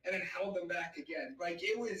rollout, and then held him back again.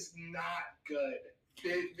 It was not good.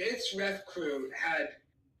 This ref crew had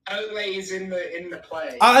outlays in the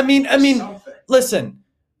play. Listen.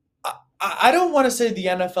 I don't want to say the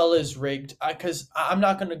NFL is rigged because I'm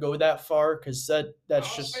not going to go that far because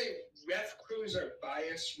that's just. Say ref crews are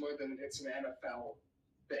biased more than it's an NFL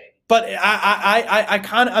thing. But I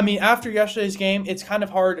kind of after yesterday's game, it's kind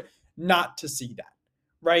of hard not to see that,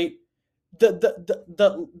 right?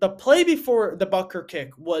 The play before the Butker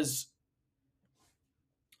kick was.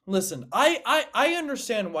 Listen, I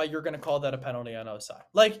understand why you're going to call that a penalty on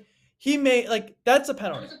Osai. He made that's a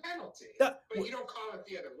penalty. It was a penalty, but you don't call it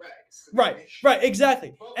the other way. Right,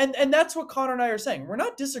 exactly. And that's what Connor and I are saying. We're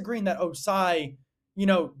not disagreeing that Osai,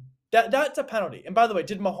 that's a penalty. And by the way,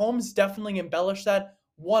 did Mahomes definitely embellish that?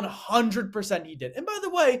 100% he did. And by the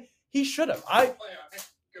way, he should have.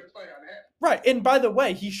 Good play on him. Right, and by the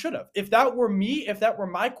way, he should have. If that were me, if that were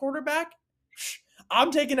my quarterback, I'm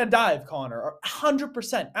taking a dive, Connor.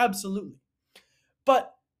 100%, absolutely.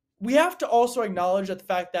 But we have to also acknowledge the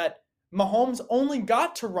fact that Mahomes only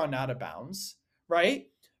got to run out of bounds, right?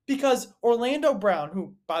 Because Orlando Brown,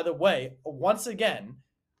 who, by the way, once again,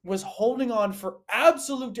 was holding on for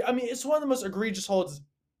absolute... it's one of the most egregious holds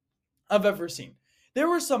I've ever seen. There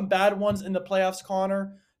were some bad ones in the playoffs,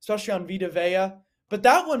 Connor, especially on Vita Vea, but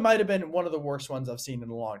that one might have been one of the worst ones I've seen in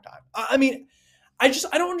a long time. I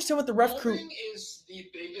don't understand what the ref crew. Holding is the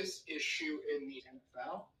biggest issue in the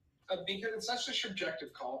NFL because it's such a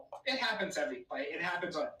subjective call. It happens every play. It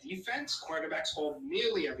happens on defense. Quarterbacks hold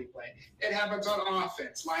nearly every play. It happens on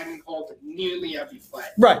offense. Linemen hold nearly every play.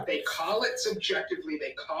 Right. They call it subjectively.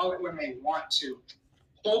 They call it when they want to.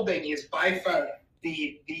 Holding is by far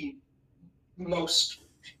the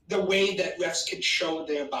way that refs can show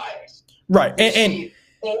their bias. Right. You And see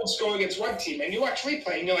holds go against one team, and you watch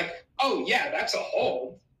replay, and you're like, oh, yeah, that's a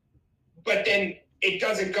hold. But then it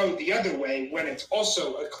doesn't go the other way when it's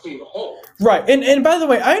also a clear hold. Right. And by the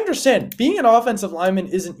way, I understand being an offensive lineman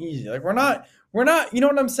isn't easy. Like we're not, you know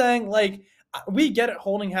what I'm saying? Like we get it,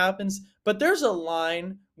 holding happens, but there's a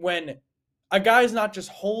line when a guy's not just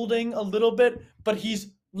holding a little bit, but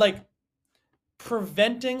he's like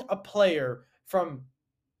preventing a player from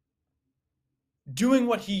doing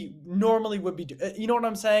what he normally would be doing. You know what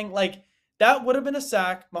I'm saying? Like that would have been a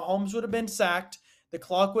sack. Mahomes would have been sacked. The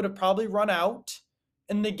clock would have probably run out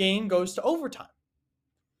and the game goes to overtime.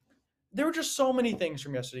 There were just so many things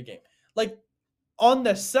from yesterday's game. Like on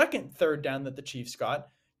the second third down that the Chiefs got,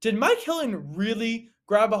 did Mike Hilton really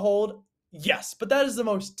grab a hold? Yes, but that is the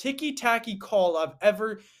most ticky-tacky call I've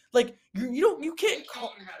ever, like, you can't call.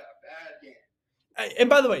 Colton had a bad game. And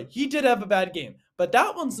by the way, he did have a bad game, but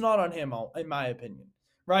that one's not on him, in my opinion,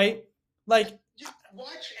 right? Like, Just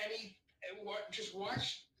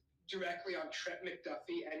watch directly on Trent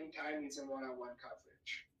McDuffie anytime he's in one-on-one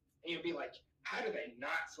coverage. And you'll be like, how do they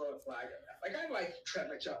not throw a flag on that? Like, I like Trent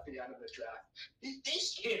McDuffie out of the draft.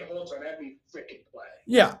 This kid holds on every freaking play.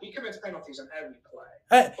 yeah. He commits penalties on every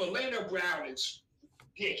play. Orlando Brown is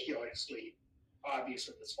ridiculously obvious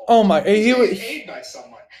with this hold. Oh my, He's getting paid by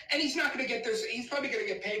someone. And he's not going to get those. He's probably going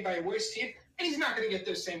to get paid by a worse team. And he's not going to get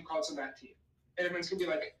those same calls on that team. And everyone's going to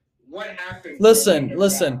be like, what happened?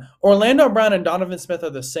 Listen. Orlando Brown and Donovan Smith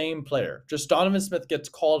are the same player. Just Donovan Smith gets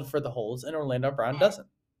called for the holds, and Orlando Brown doesn't.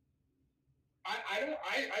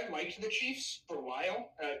 I liked the Chiefs for a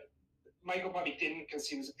while. Michael probably didn't because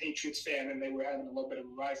he was a Patriots fan and they were having a little bit of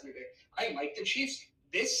a rivalry there. I like the Chiefs.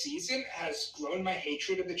 This season has grown my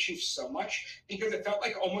hatred of the Chiefs so much because it felt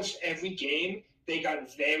like almost every game they got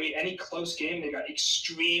any close game, they got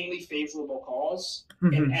extremely favorable calls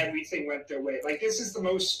and everything went their way. Like this is the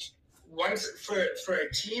most for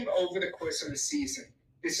a team over the course of the season.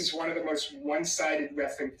 This is one of the most one-sided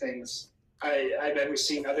reffing things I've ever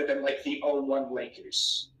seen, other than like the 0-1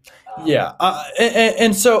 Lakers.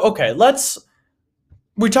 And so okay,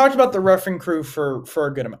 we talked about the reffing crew for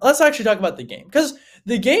a good amount. Let's actually talk about the game, because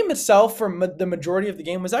the game itself, for the majority of the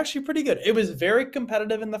game, was actually pretty good. It was very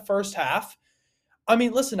competitive in the first half. I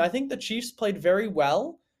mean, listen, I think the Chiefs played very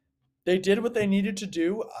well. They did what they needed to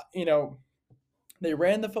do. They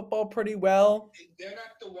ran the football pretty well. They're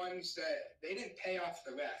not the ones that they didn't pay off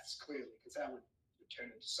the refs, clearly, because that would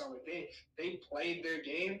turn into something. They played their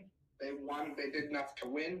game. They won. They did enough to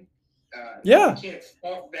win. You can't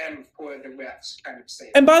fault them for the refs kind of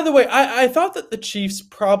saying. And by the way, I thought that the Chiefs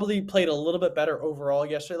probably played a little bit better overall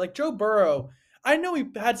yesterday. Like Joe Burrow, I know he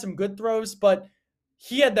had some good throws, but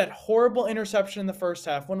he had that horrible interception in the first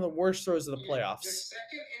half, one of the worst throws of the playoffs. The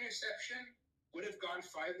second interception would have gone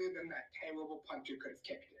farther than that terrible punter could have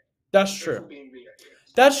kicked it. That's true.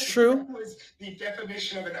 That's true. That was the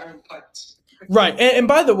definition of an earned punt. Right. And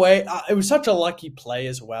by the way, it was such a lucky play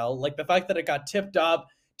as well. Like the fact that it got tipped up.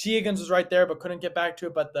 T. Higgins was right there but couldn't get back to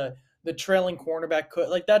it, but the trailing cornerback could.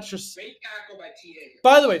 Like that's just great tackle by T. Higgins.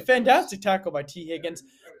 By the way, fantastic tackle by T. Higgins.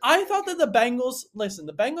 I thought that the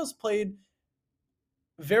Bengals played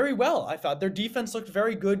very well. I thought their defense looked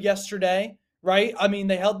very good yesterday, right? I mean,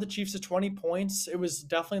 they held the Chiefs to 20 points. It was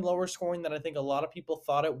definitely lower scoring than I think a lot of people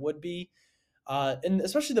thought it would be. And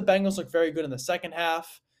especially the Bengals looked very good in the second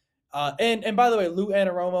half. And by the way, Lou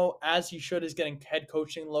Anarumo, as he should, is getting head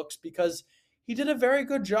coaching looks because he did a very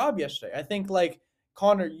good job yesterday. I think, like,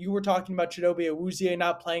 Connor, you were talking about Chidobe Awuzie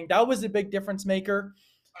not playing. That was a big difference maker.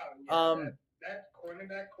 That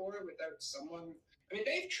cornerback core without someone. I mean,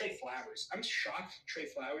 they have Trey Flowers. I'm shocked Trey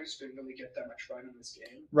Flowers didn't really get that much run in this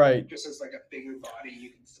game. Right. Just as like a bigger body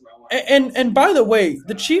you can throw on. And by the way,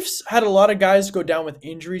 the Chiefs had a lot of guys go down with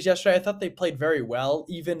injuries yesterday. I thought they played very well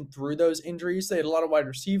even through those injuries. They had a lot of wide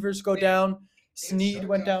receivers go down. Snead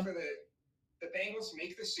went down. The Bengals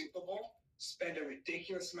make the Super Bowl, spend a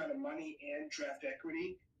ridiculous amount of money and draft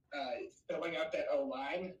equity filling out that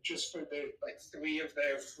O-line just for the three of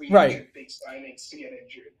their free big signings to get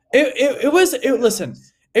injured.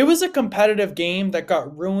 It was a competitive game that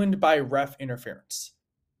got ruined by ref interference.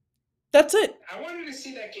 That's it. I wanted to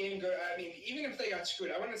see that game go. I mean, even if they got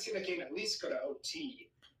screwed, I wanted to see that game at least go to OT.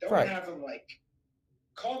 Don't have them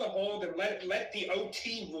call the hold and let the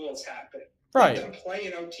OT rules happen. Right. Let them play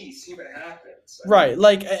in OT, see what happens. Right.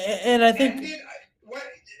 Like, and I think.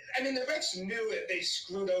 The refs knew it. They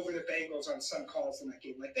screwed over the Bengals on some calls in that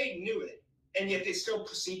game. Like, they knew it, and yet they still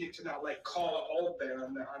proceeded to not call a hold there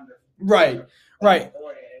on the. Right. Right.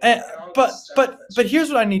 But here's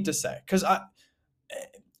what I need to say, because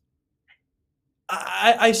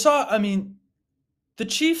I saw. I mean, the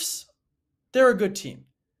Chiefs, they're a good team,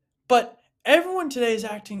 but everyone today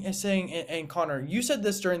is saying, and Connor, you said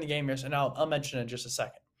this during the game yesterday, and I'll mention it in just a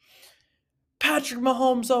second. Patrick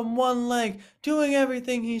Mahomes on one leg, doing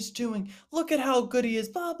everything he's doing. Look at how good he is,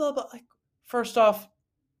 blah, blah, blah. Like, first off,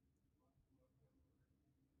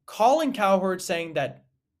 Colin Cowherd saying that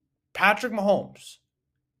Patrick Mahomes,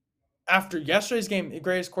 after yesterday's game, the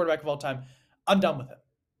greatest quarterback of all time, I'm done with him.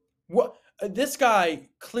 What? This guy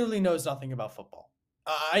clearly knows nothing about football.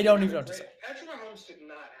 I don't even know what to say. Patrick Mahomes did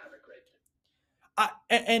not have a great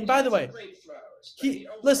game. And by the way,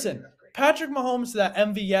 listen, Patrick Mahomes, that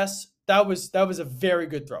MVS, that was a very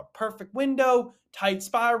good throw. Perfect window, tight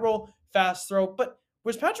spiral, fast throw. But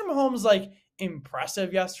was Patrick Mahomes like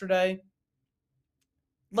impressive yesterday?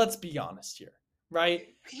 Let's be honest here, right?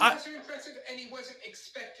 He wasn't impressive, and he wasn't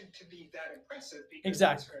expected to be that impressive because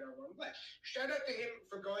exactly. he was hurt on one leg. Shout out to him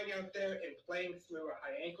for going out there and playing through a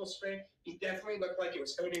high ankle sprain. He definitely looked like it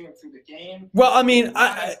was hurting him through the game. Well, I mean,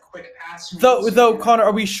 quick pass though, Connor,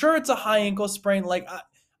 are we sure it's a high ankle sprain? Like,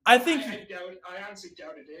 I think I honestly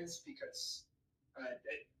doubt it is because,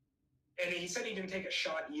 and he said he didn't take a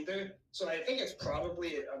shot either. So I think it's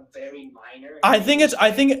probably a very minor.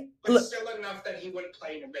 But still enough that he wouldn't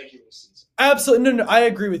play in a regular season. Absolutely, no, I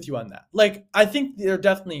agree with you on that. Like, I think they're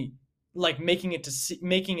definitely like making it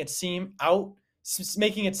seem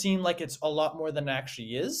like it's a lot more than it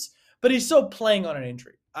actually is. But he's still playing on an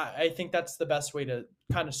injury. I think that's the best way to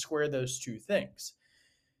kind of square those two things.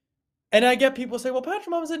 And I get people say, well,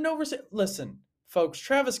 Patrick Mahomes had no receiver. Listen, folks,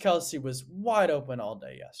 Travis Kelce was wide open all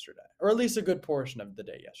day yesterday, or at least a good portion of the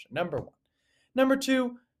day yesterday, number one. Number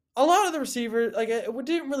two, a lot of the receivers, like, it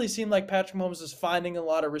didn't really seem like Patrick Mahomes was finding a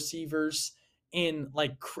lot of receivers in,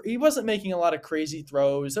 like, he wasn't making a lot of crazy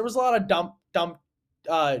throws. There was a lot of dump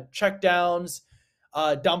check downs,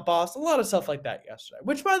 dump offs, a lot of stuff like that yesterday,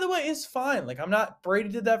 which, by the way, is fine. Like, Brady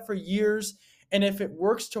did that for years, and if it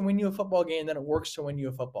works to win you a football game, then it works to win you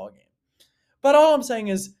a football game. But all I'm saying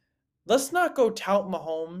is, let's not go tout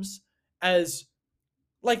Mahomes as,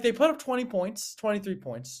 like, they put up 20 points, 23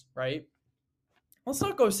 points, right? Let's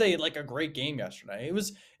not go say like a great game yesterday. It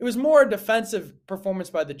was more a defensive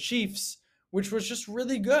performance by the Chiefs, which was just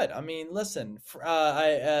really good. I mean, listen,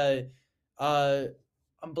 I'm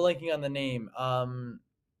blanking on the name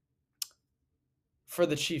for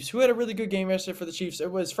the Chiefs. Who had a really good game yesterday for the Chiefs?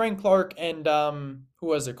 It was Frank Clark and who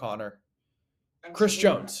was it, Connor? Chris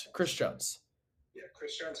Jones. Yeah,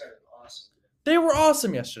 Chris Jones had awesome. They were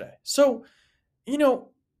awesome yesterday. So,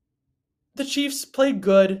 the Chiefs played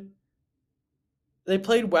good. They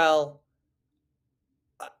played well.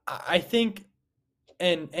 I think,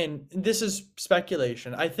 and this is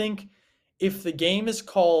speculation, I think if the game is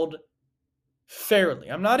called fairly,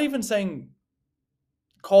 I'm not even saying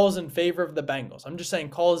calls in favor of the Bengals. I'm just saying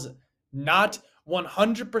calls not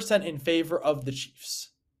 100% in favor of the Chiefs.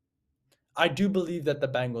 I do believe that the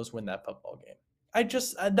Bengals win that football game.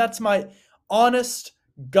 That's my honest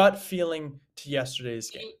gut feeling to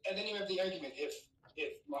yesterday's game. And then you have the argument, if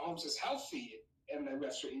Mahomes is healthy and the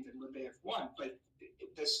refs are even, would they have won? But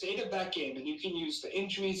the state of that game, and you can use the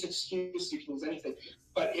injuries excuse, you can use anything,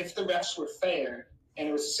 but if the refs were fair and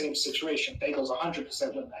it was the same situation, Bengals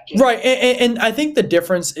 100% win that game. Right, and I think the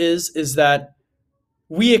difference is that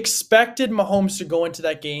we expected Mahomes to go into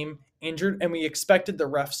that game injured, and we expected the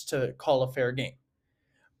refs to call a fair game.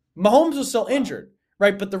 Mahomes was still injured,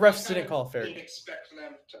 right? But the refs didn't call a fair game.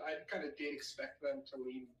 I kind of did expect them to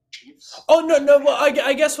leave Chiefs. Oh, no. Well,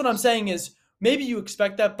 I guess what I'm saying is maybe you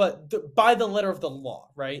expect that, but by the letter of the law,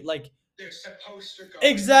 right? Like, they're supposed to go.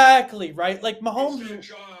 Exactly, right? Like, Mahomes. It's their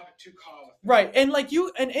job to call it. Right, and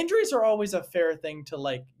injuries are always a fair thing to,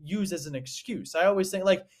 like, use as an excuse. I always think,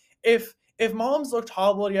 like, if Mahomes looked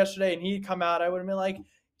hobbled yesterday and he'd come out, I would have been like,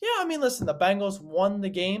 yeah, I mean, listen, the Bengals won the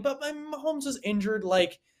game, but Mahomes was injured.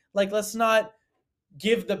 Like, let's not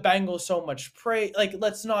give the Bengals so much praise. Like,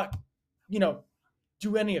 let's not,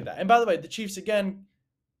 do any of that. And by the way, the Chiefs, again,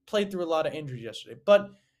 played through a lot of injuries yesterday. But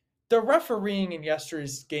the refereeing in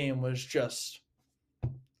yesterday's game was just,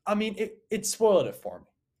 I mean, it spoiled it for me.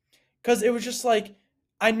 Because it was just like,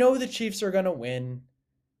 I know the Chiefs are going to win,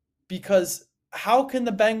 because how can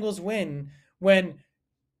the Bengals win when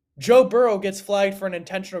Joe Burrow gets flagged for an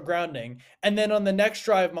intentional grounding, and then on the next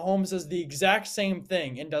drive, Mahomes does the exact same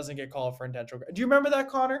thing and doesn't get called for intentional. Do you remember that,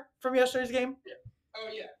 Connor, from yesterday's game? Yeah. Oh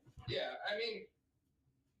yeah, yeah. I mean,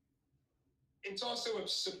 it's also a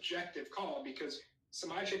subjective call because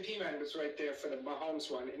Samaje Perine was right there for the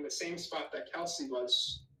Mahomes one in the same spot that Kelsey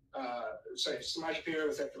was. Samaje Perine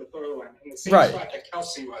was there for the Burrow one in the same spot that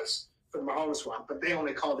Kelsey was for the Mahomes one, but they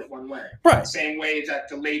only called it one way. Right. Same way that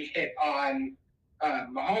the late hit on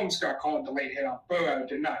Mahomes got called, the late hit on Burrow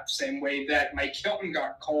did not. Same way that Mike Hilton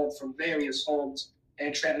got called for various holds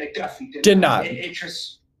and Trent McDuffie did not. It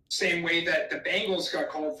just same way that the Bengals got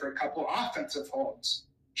called for a couple offensive holds.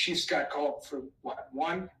 Chiefs got called for what,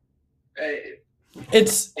 one?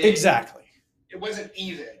 Exactly. It wasn't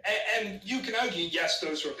even. And you can argue, yes,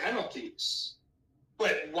 those were penalties.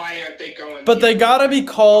 But why aren't they going? But they got to be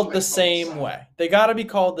called the same way. They got to be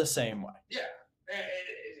called the same way. Yeah.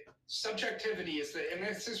 Subjectivity is and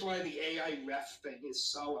this is why the AI ref thing is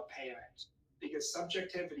so apparent. Because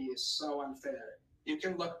subjectivity is so unfair. You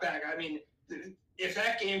can look back. I mean, if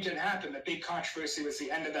that game didn't happen, the big controversy was the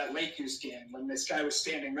end of that Lakers game when this guy was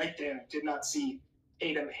standing right there and did not see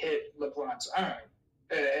Tatum hit LeBron's arm.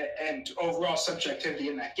 And overall subjectivity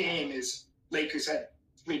in that game is Lakers had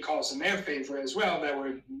 3 calls in their favor as well that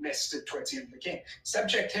were missed towards the end of the game.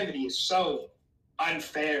 Subjectivity is so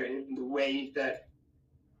unfair in the way that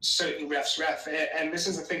certain refs ref. And this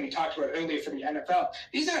is the thing we talked about earlier for the NFL.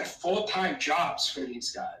 These aren't full-time jobs for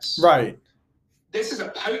these guys. Right. This is a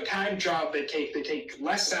part-time job they take. They take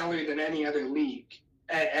less salary than any other league,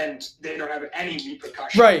 and they don't have any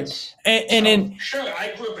repercussions. Right. And sure,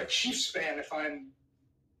 I grew up a Chiefs fan. If I'm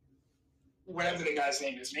whatever the guy's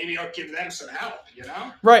name is, maybe I'll give them some help. You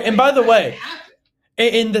know. Right. And by the way,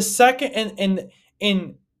 in the second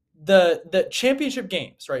in the championship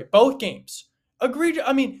games, right? Both games. Agreed.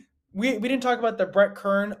 I mean, we didn't talk about the Brett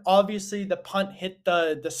Kern. Obviously, the punt hit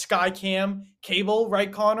the sky cam cable,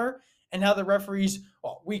 right, Connor? And how the referees,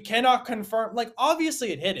 we cannot confirm. Like,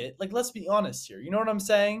 obviously it hit it. Like, let's be honest here. You know what I'm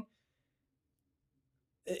saying?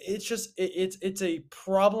 It's just, it's a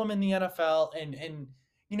problem in the NFL. And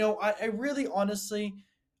you know, I really, honestly,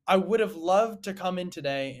 I would have loved to come in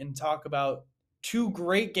today and talk about 2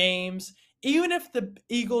 great games. Even if the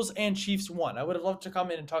Eagles and Chiefs won, I would have loved to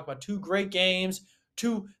come in and talk about 2 great games,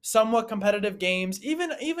 2 somewhat competitive games,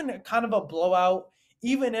 even kind of a blowout.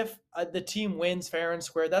 Even if the team wins fair and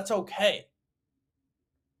square, that's okay.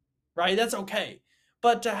 Right? That's okay.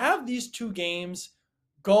 But to have these 2 games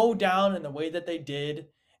go down in the way that they did,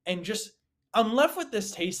 and just, I'm left with this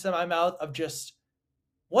taste in my mouth of just,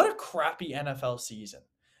 what a crappy NFL season.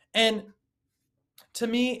 And to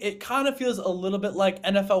me, it kind of feels a little bit like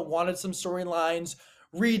NFL wanted some storylines.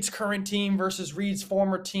 Reed's current team versus Reed's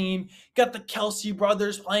former team. Got the Kelsey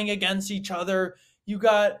brothers playing against each other. You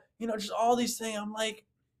got, just all these things. I'm like,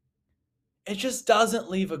 it just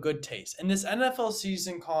doesn't leave a good taste. And this NFL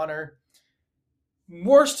season, Connor,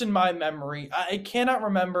 worst in my memory. I cannot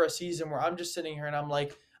remember a season where I'm just sitting here and I'm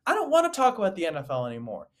like, I don't want to talk about the NFL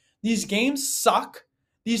anymore. These games suck.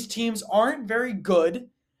 These teams aren't very good.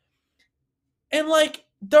 And,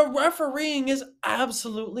 the refereeing is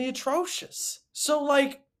absolutely atrocious. So,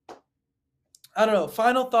 I don't know.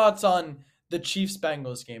 Final thoughts on the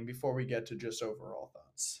Chiefs-Bengals game before we get to just overall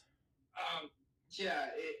thoughts. Yeah,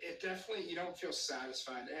 it definitely, you don't feel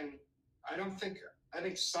satisfied. And I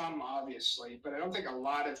think some, obviously, but I don't think a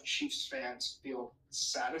lot of Chiefs fans feel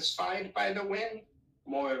satisfied by the win.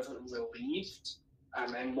 More of relieved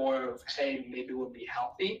and more of, hey, maybe we'll be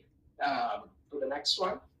healthy for the next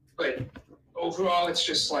one. But overall, it's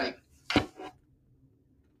just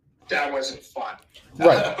that wasn't fun.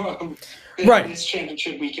 Right. Right. This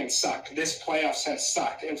championship weekend sucked. This playoffs has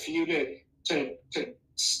sucked. And for you to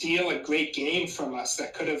steal a great game from us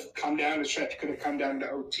that could have come down to stretch, could have come down to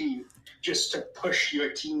OT, just to push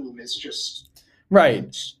your team is just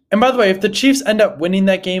right. And by the way, if the Chiefs end up winning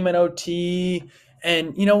that game in OT,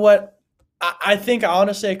 and you know what, I think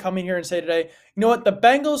honestly, I come in here and say today, you know what, the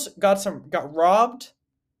Bengals got robbed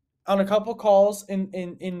on a couple calls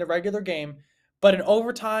in the regular game, but in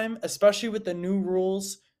overtime, especially with the new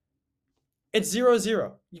rules, it's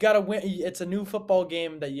 0-0. You got to win. It's a new football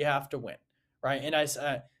game that you have to win, right? And I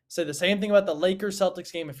say the same thing about the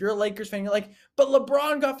Lakers-Celtics game. If you're a Lakers fan, you're like, but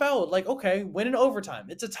LeBron got fouled. Like, okay, win in overtime.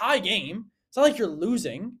 It's a tie game. It's not like you're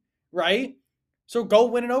losing, right? So go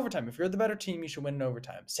win in overtime. If you're the better team, you should win in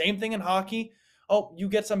overtime. Same thing in hockey. Oh, you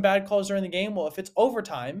get some bad calls during the game. Well, if it's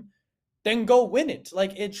overtime, then go win it.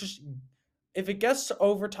 It's just, if it gets to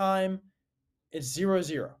overtime, it's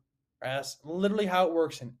 0-0. Right? That's literally how it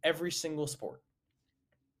works in every single sport.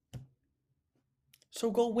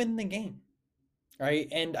 So go win the game. right?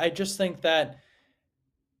 And I just think that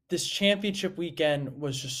this championship weekend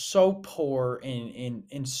was just so poor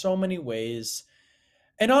in so many ways.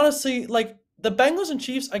 And honestly, like the Bengals and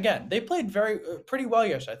Chiefs, again, they played very pretty well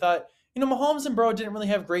yesterday. I thought, Mahomes and Burrow didn't really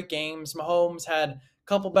have great games. Mahomes had a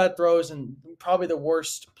couple bad throws and probably the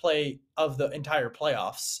worst play of the entire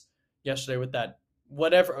playoffs yesterday with that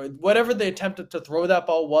whatever they attempted to throw that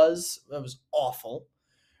ball was. That was awful,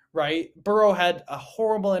 right? Burrow had a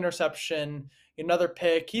horrible interception, another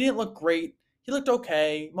pick. He didn't look great. He looked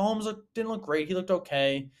okay. Mahomes didn't look great. He looked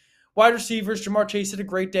okay. Wide receivers, Jamar Chase had a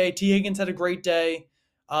great day. T. Higgins had a great day.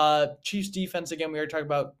 Chiefs defense, again, we already talked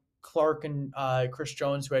about Clark and Chris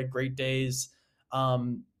Jones, who had great days.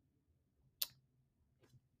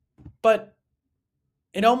 But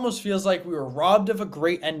it almost feels like we were robbed of a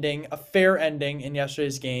great ending, a fair ending in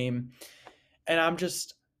yesterday's game. And I'm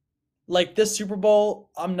just like, this Super Bowl,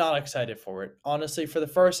 I'm not excited for it. Honestly, for the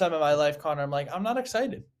first time in my life, Connor, I'm like, I'm not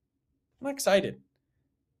excited. I'm not excited.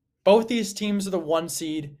 Both these teams are the 1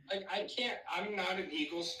 seed. Like, I'm not an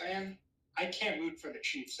Eagles fan. I can't root for the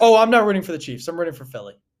Chiefs. Oh, I'm not rooting for the Chiefs. I'm rooting for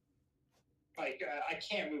Philly. Like, I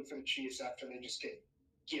can't root for the Chiefs after they just get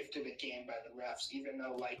gifted a game by the refs, even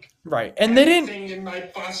though, like, right. And they didn't. Everything in my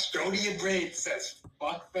Bostonian brain says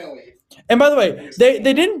fuck Philly. And by the way, they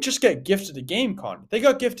didn't just get gifted a game, Connor. They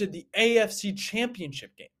got gifted the AFC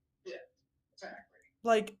Championship game. Yeah, exactly.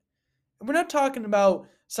 Like, we're not talking about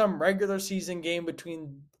some regular season game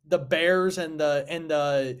between the Bears and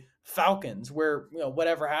the Falcons where,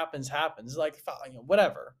 whatever happens. Like,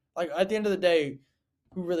 whatever. Like, at the end of the day,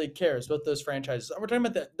 who really cares about those franchises? We're talking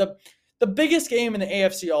about the biggest game in the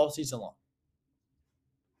AFC all season long.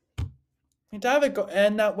 I mean, to have it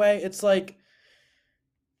end that way, it's like,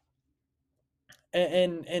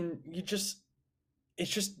 and you just,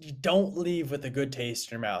 it's just, you don't leave with a good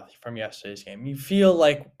taste in your mouth from yesterday's game. You feel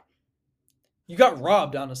like you got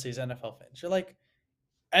robbed, honestly, as NFL fans. You're like,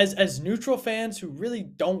 as neutral fans who really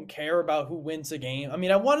don't care about who wins the game. I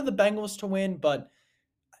mean, I wanted the Bengals to win, but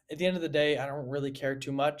at the end of the day, I don't really care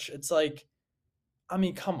too much. It's like, I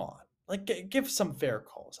mean, come on. Like, give some fair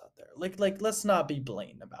calls out there. Like, let's not be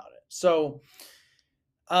blatant about it. So,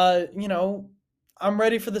 I'm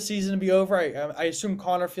ready for the season to be over. I assume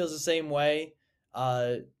Connor feels the same way.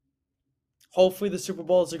 Hopefully the Super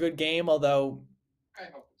Bowl is a good game, although I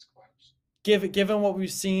hope it's close. Given what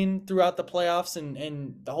we've seen throughout the playoffs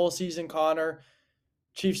and the whole season, Connor,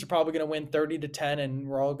 Chiefs are probably going to win 30-10, and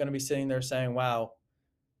we're all going to be sitting there saying, wow,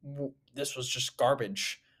 this was just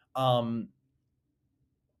garbage. I'm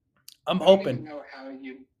hoping. I don't even know how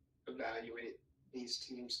you evaluate these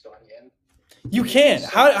teams going in. You can.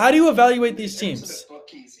 How do you evaluate these teams? The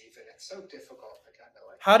bookies, even it's so difficult to kind of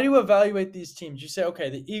like. How do you evaluate these teams? You say, okay,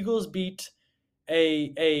 the Eagles beat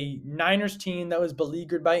a Niners team that was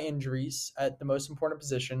beleaguered by injuries at the most important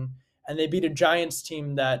position, and they beat a Giants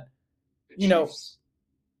team that,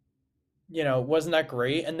 wasn't that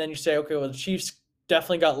great. And then you say, okay, well, the Chiefs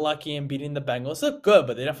definitely got lucky in beating the Bengals. They look good,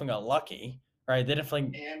 but they definitely got lucky, right? They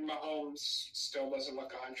definitely. And Mahomes still doesn't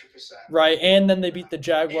look 100%. Right, and then they beat the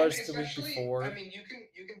Jaguars the week before. I mean, you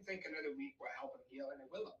can think another week will help him heal, and it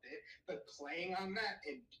will a bit. But playing on that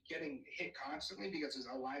and getting hit constantly because his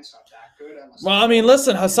O-line's not that good. Well, I mean,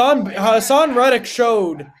 listen, Hassan Reddick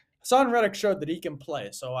showed that he can play,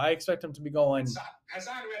 so I expect him to be going.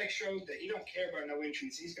 Hassan Reddick showed that he don't care about no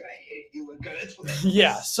injuries. He's gonna hit you with good.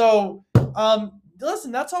 Yeah. So,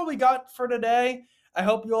 listen, that's all we got for today. I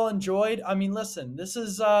hope you all enjoyed. I mean, listen, this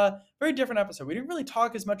is a very different episode. We didn't really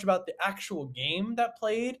talk as much about the actual game that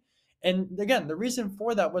played, and again, the reason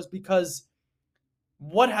for that was because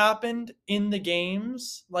what happened in the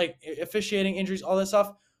games, like officiating, injuries, all that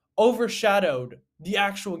stuff, overshadowed the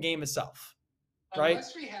actual game itself. Right?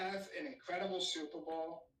 Unless we have an incredible Super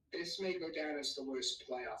Bowl, this may go down as the worst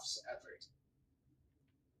playoffs ever.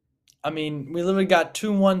 I mean, we literally got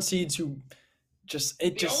 2 1 seeds who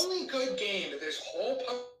The only good game of this whole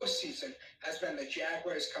postseason has been the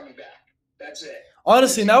Jaguars coming back. That's it.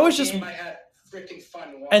 Honestly, that was just. I had freaking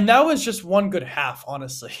fun watching. And that was just one good half,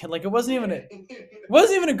 honestly. Like, it wasn't even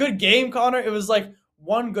a good game, Connor. It was like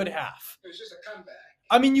one good half. It was just a comeback.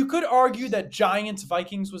 I mean, you could argue that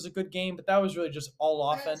Giants-Vikings was a good game, but that was really just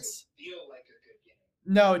all offense. That didn't feel like a good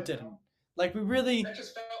game. No, it didn't. Like, we really. That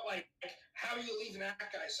just felt like, how are you leaving that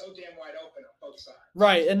guy so damn wide open on both sides?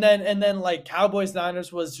 Right, and then like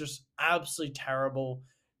Cowboys-Niners was just absolutely terrible.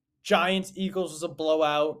 Giants-Eagles was a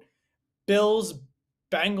blowout.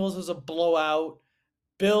 Bills-Bengals was a blowout.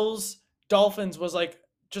 Bills-Dolphins was like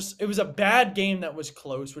it was a bad game that was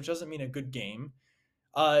close, which doesn't mean a good game.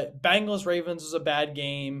 Bengals-Ravens was a bad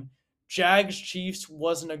game. Jags Chiefs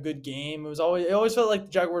wasn't a good game. It always felt like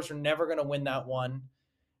the Jaguars were never going to win that one.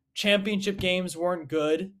 Championship games weren't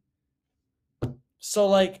good. So,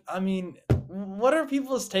 like, I mean, what are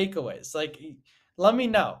people's takeaways? Like, let me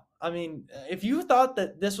know. I mean, if you thought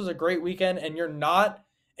that this was a great weekend and you're not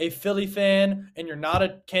a Philly fan and you're not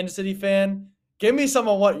a Kansas City fan, give me some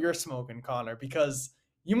of what you're smoking, Connor, because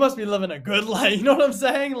you must be living a good life. You know what I'm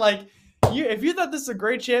saying? Like, if you thought this was a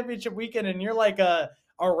great championship weekend and you're like a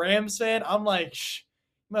Rams fan, I'm like,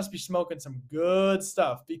 you must be smoking some good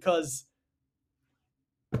stuff because,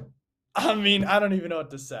 I mean, I don't even know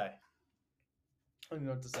what to say. I don't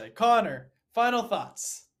know what to say. Connor, final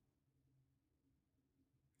thoughts.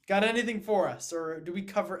 Got anything for us, or do we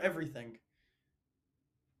cover everything?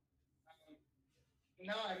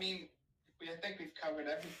 No, I mean, I think we've covered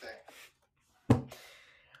everything.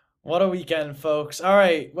 What a weekend, folks. All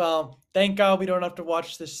right, well, thank God we don't have to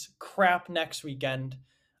watch this crap next weekend.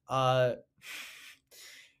 Although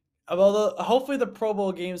hopefully the Pro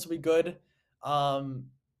Bowl games will be good. I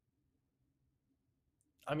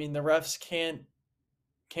mean, the refs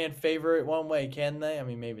can't favor it one way, can they? I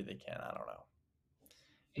mean, maybe they can. I don't know.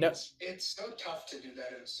 It's so tough to do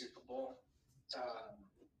that in the Super Bowl.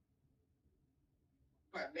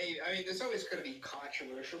 But maybe, I mean, there's always going to be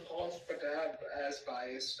controversial calls, but to have as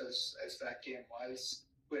biased as that game was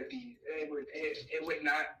it would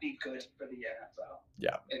not be good for the NFL.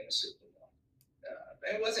 Yeah. In the Super Bowl.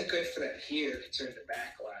 It wasn't good for them here considering the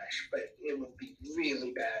backlash, but it would be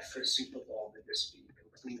really bad for Super Bowl to just be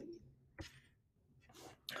completely.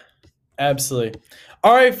 Absolutely.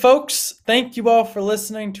 All right, folks. Thank you all for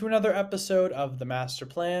listening to another episode of The Master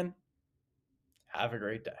Plan. Have a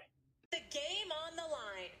great day. The game on the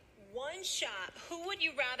line. One shot. Who would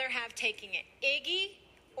you rather have taking it? Iggy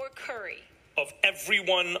or Curry? Of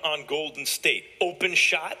everyone on Golden State, open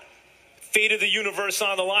shot, fate of the universe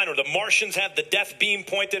on the line, or the Martians have the death beam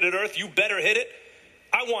pointed at Earth, you better hit it.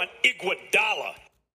 I want Iguodala.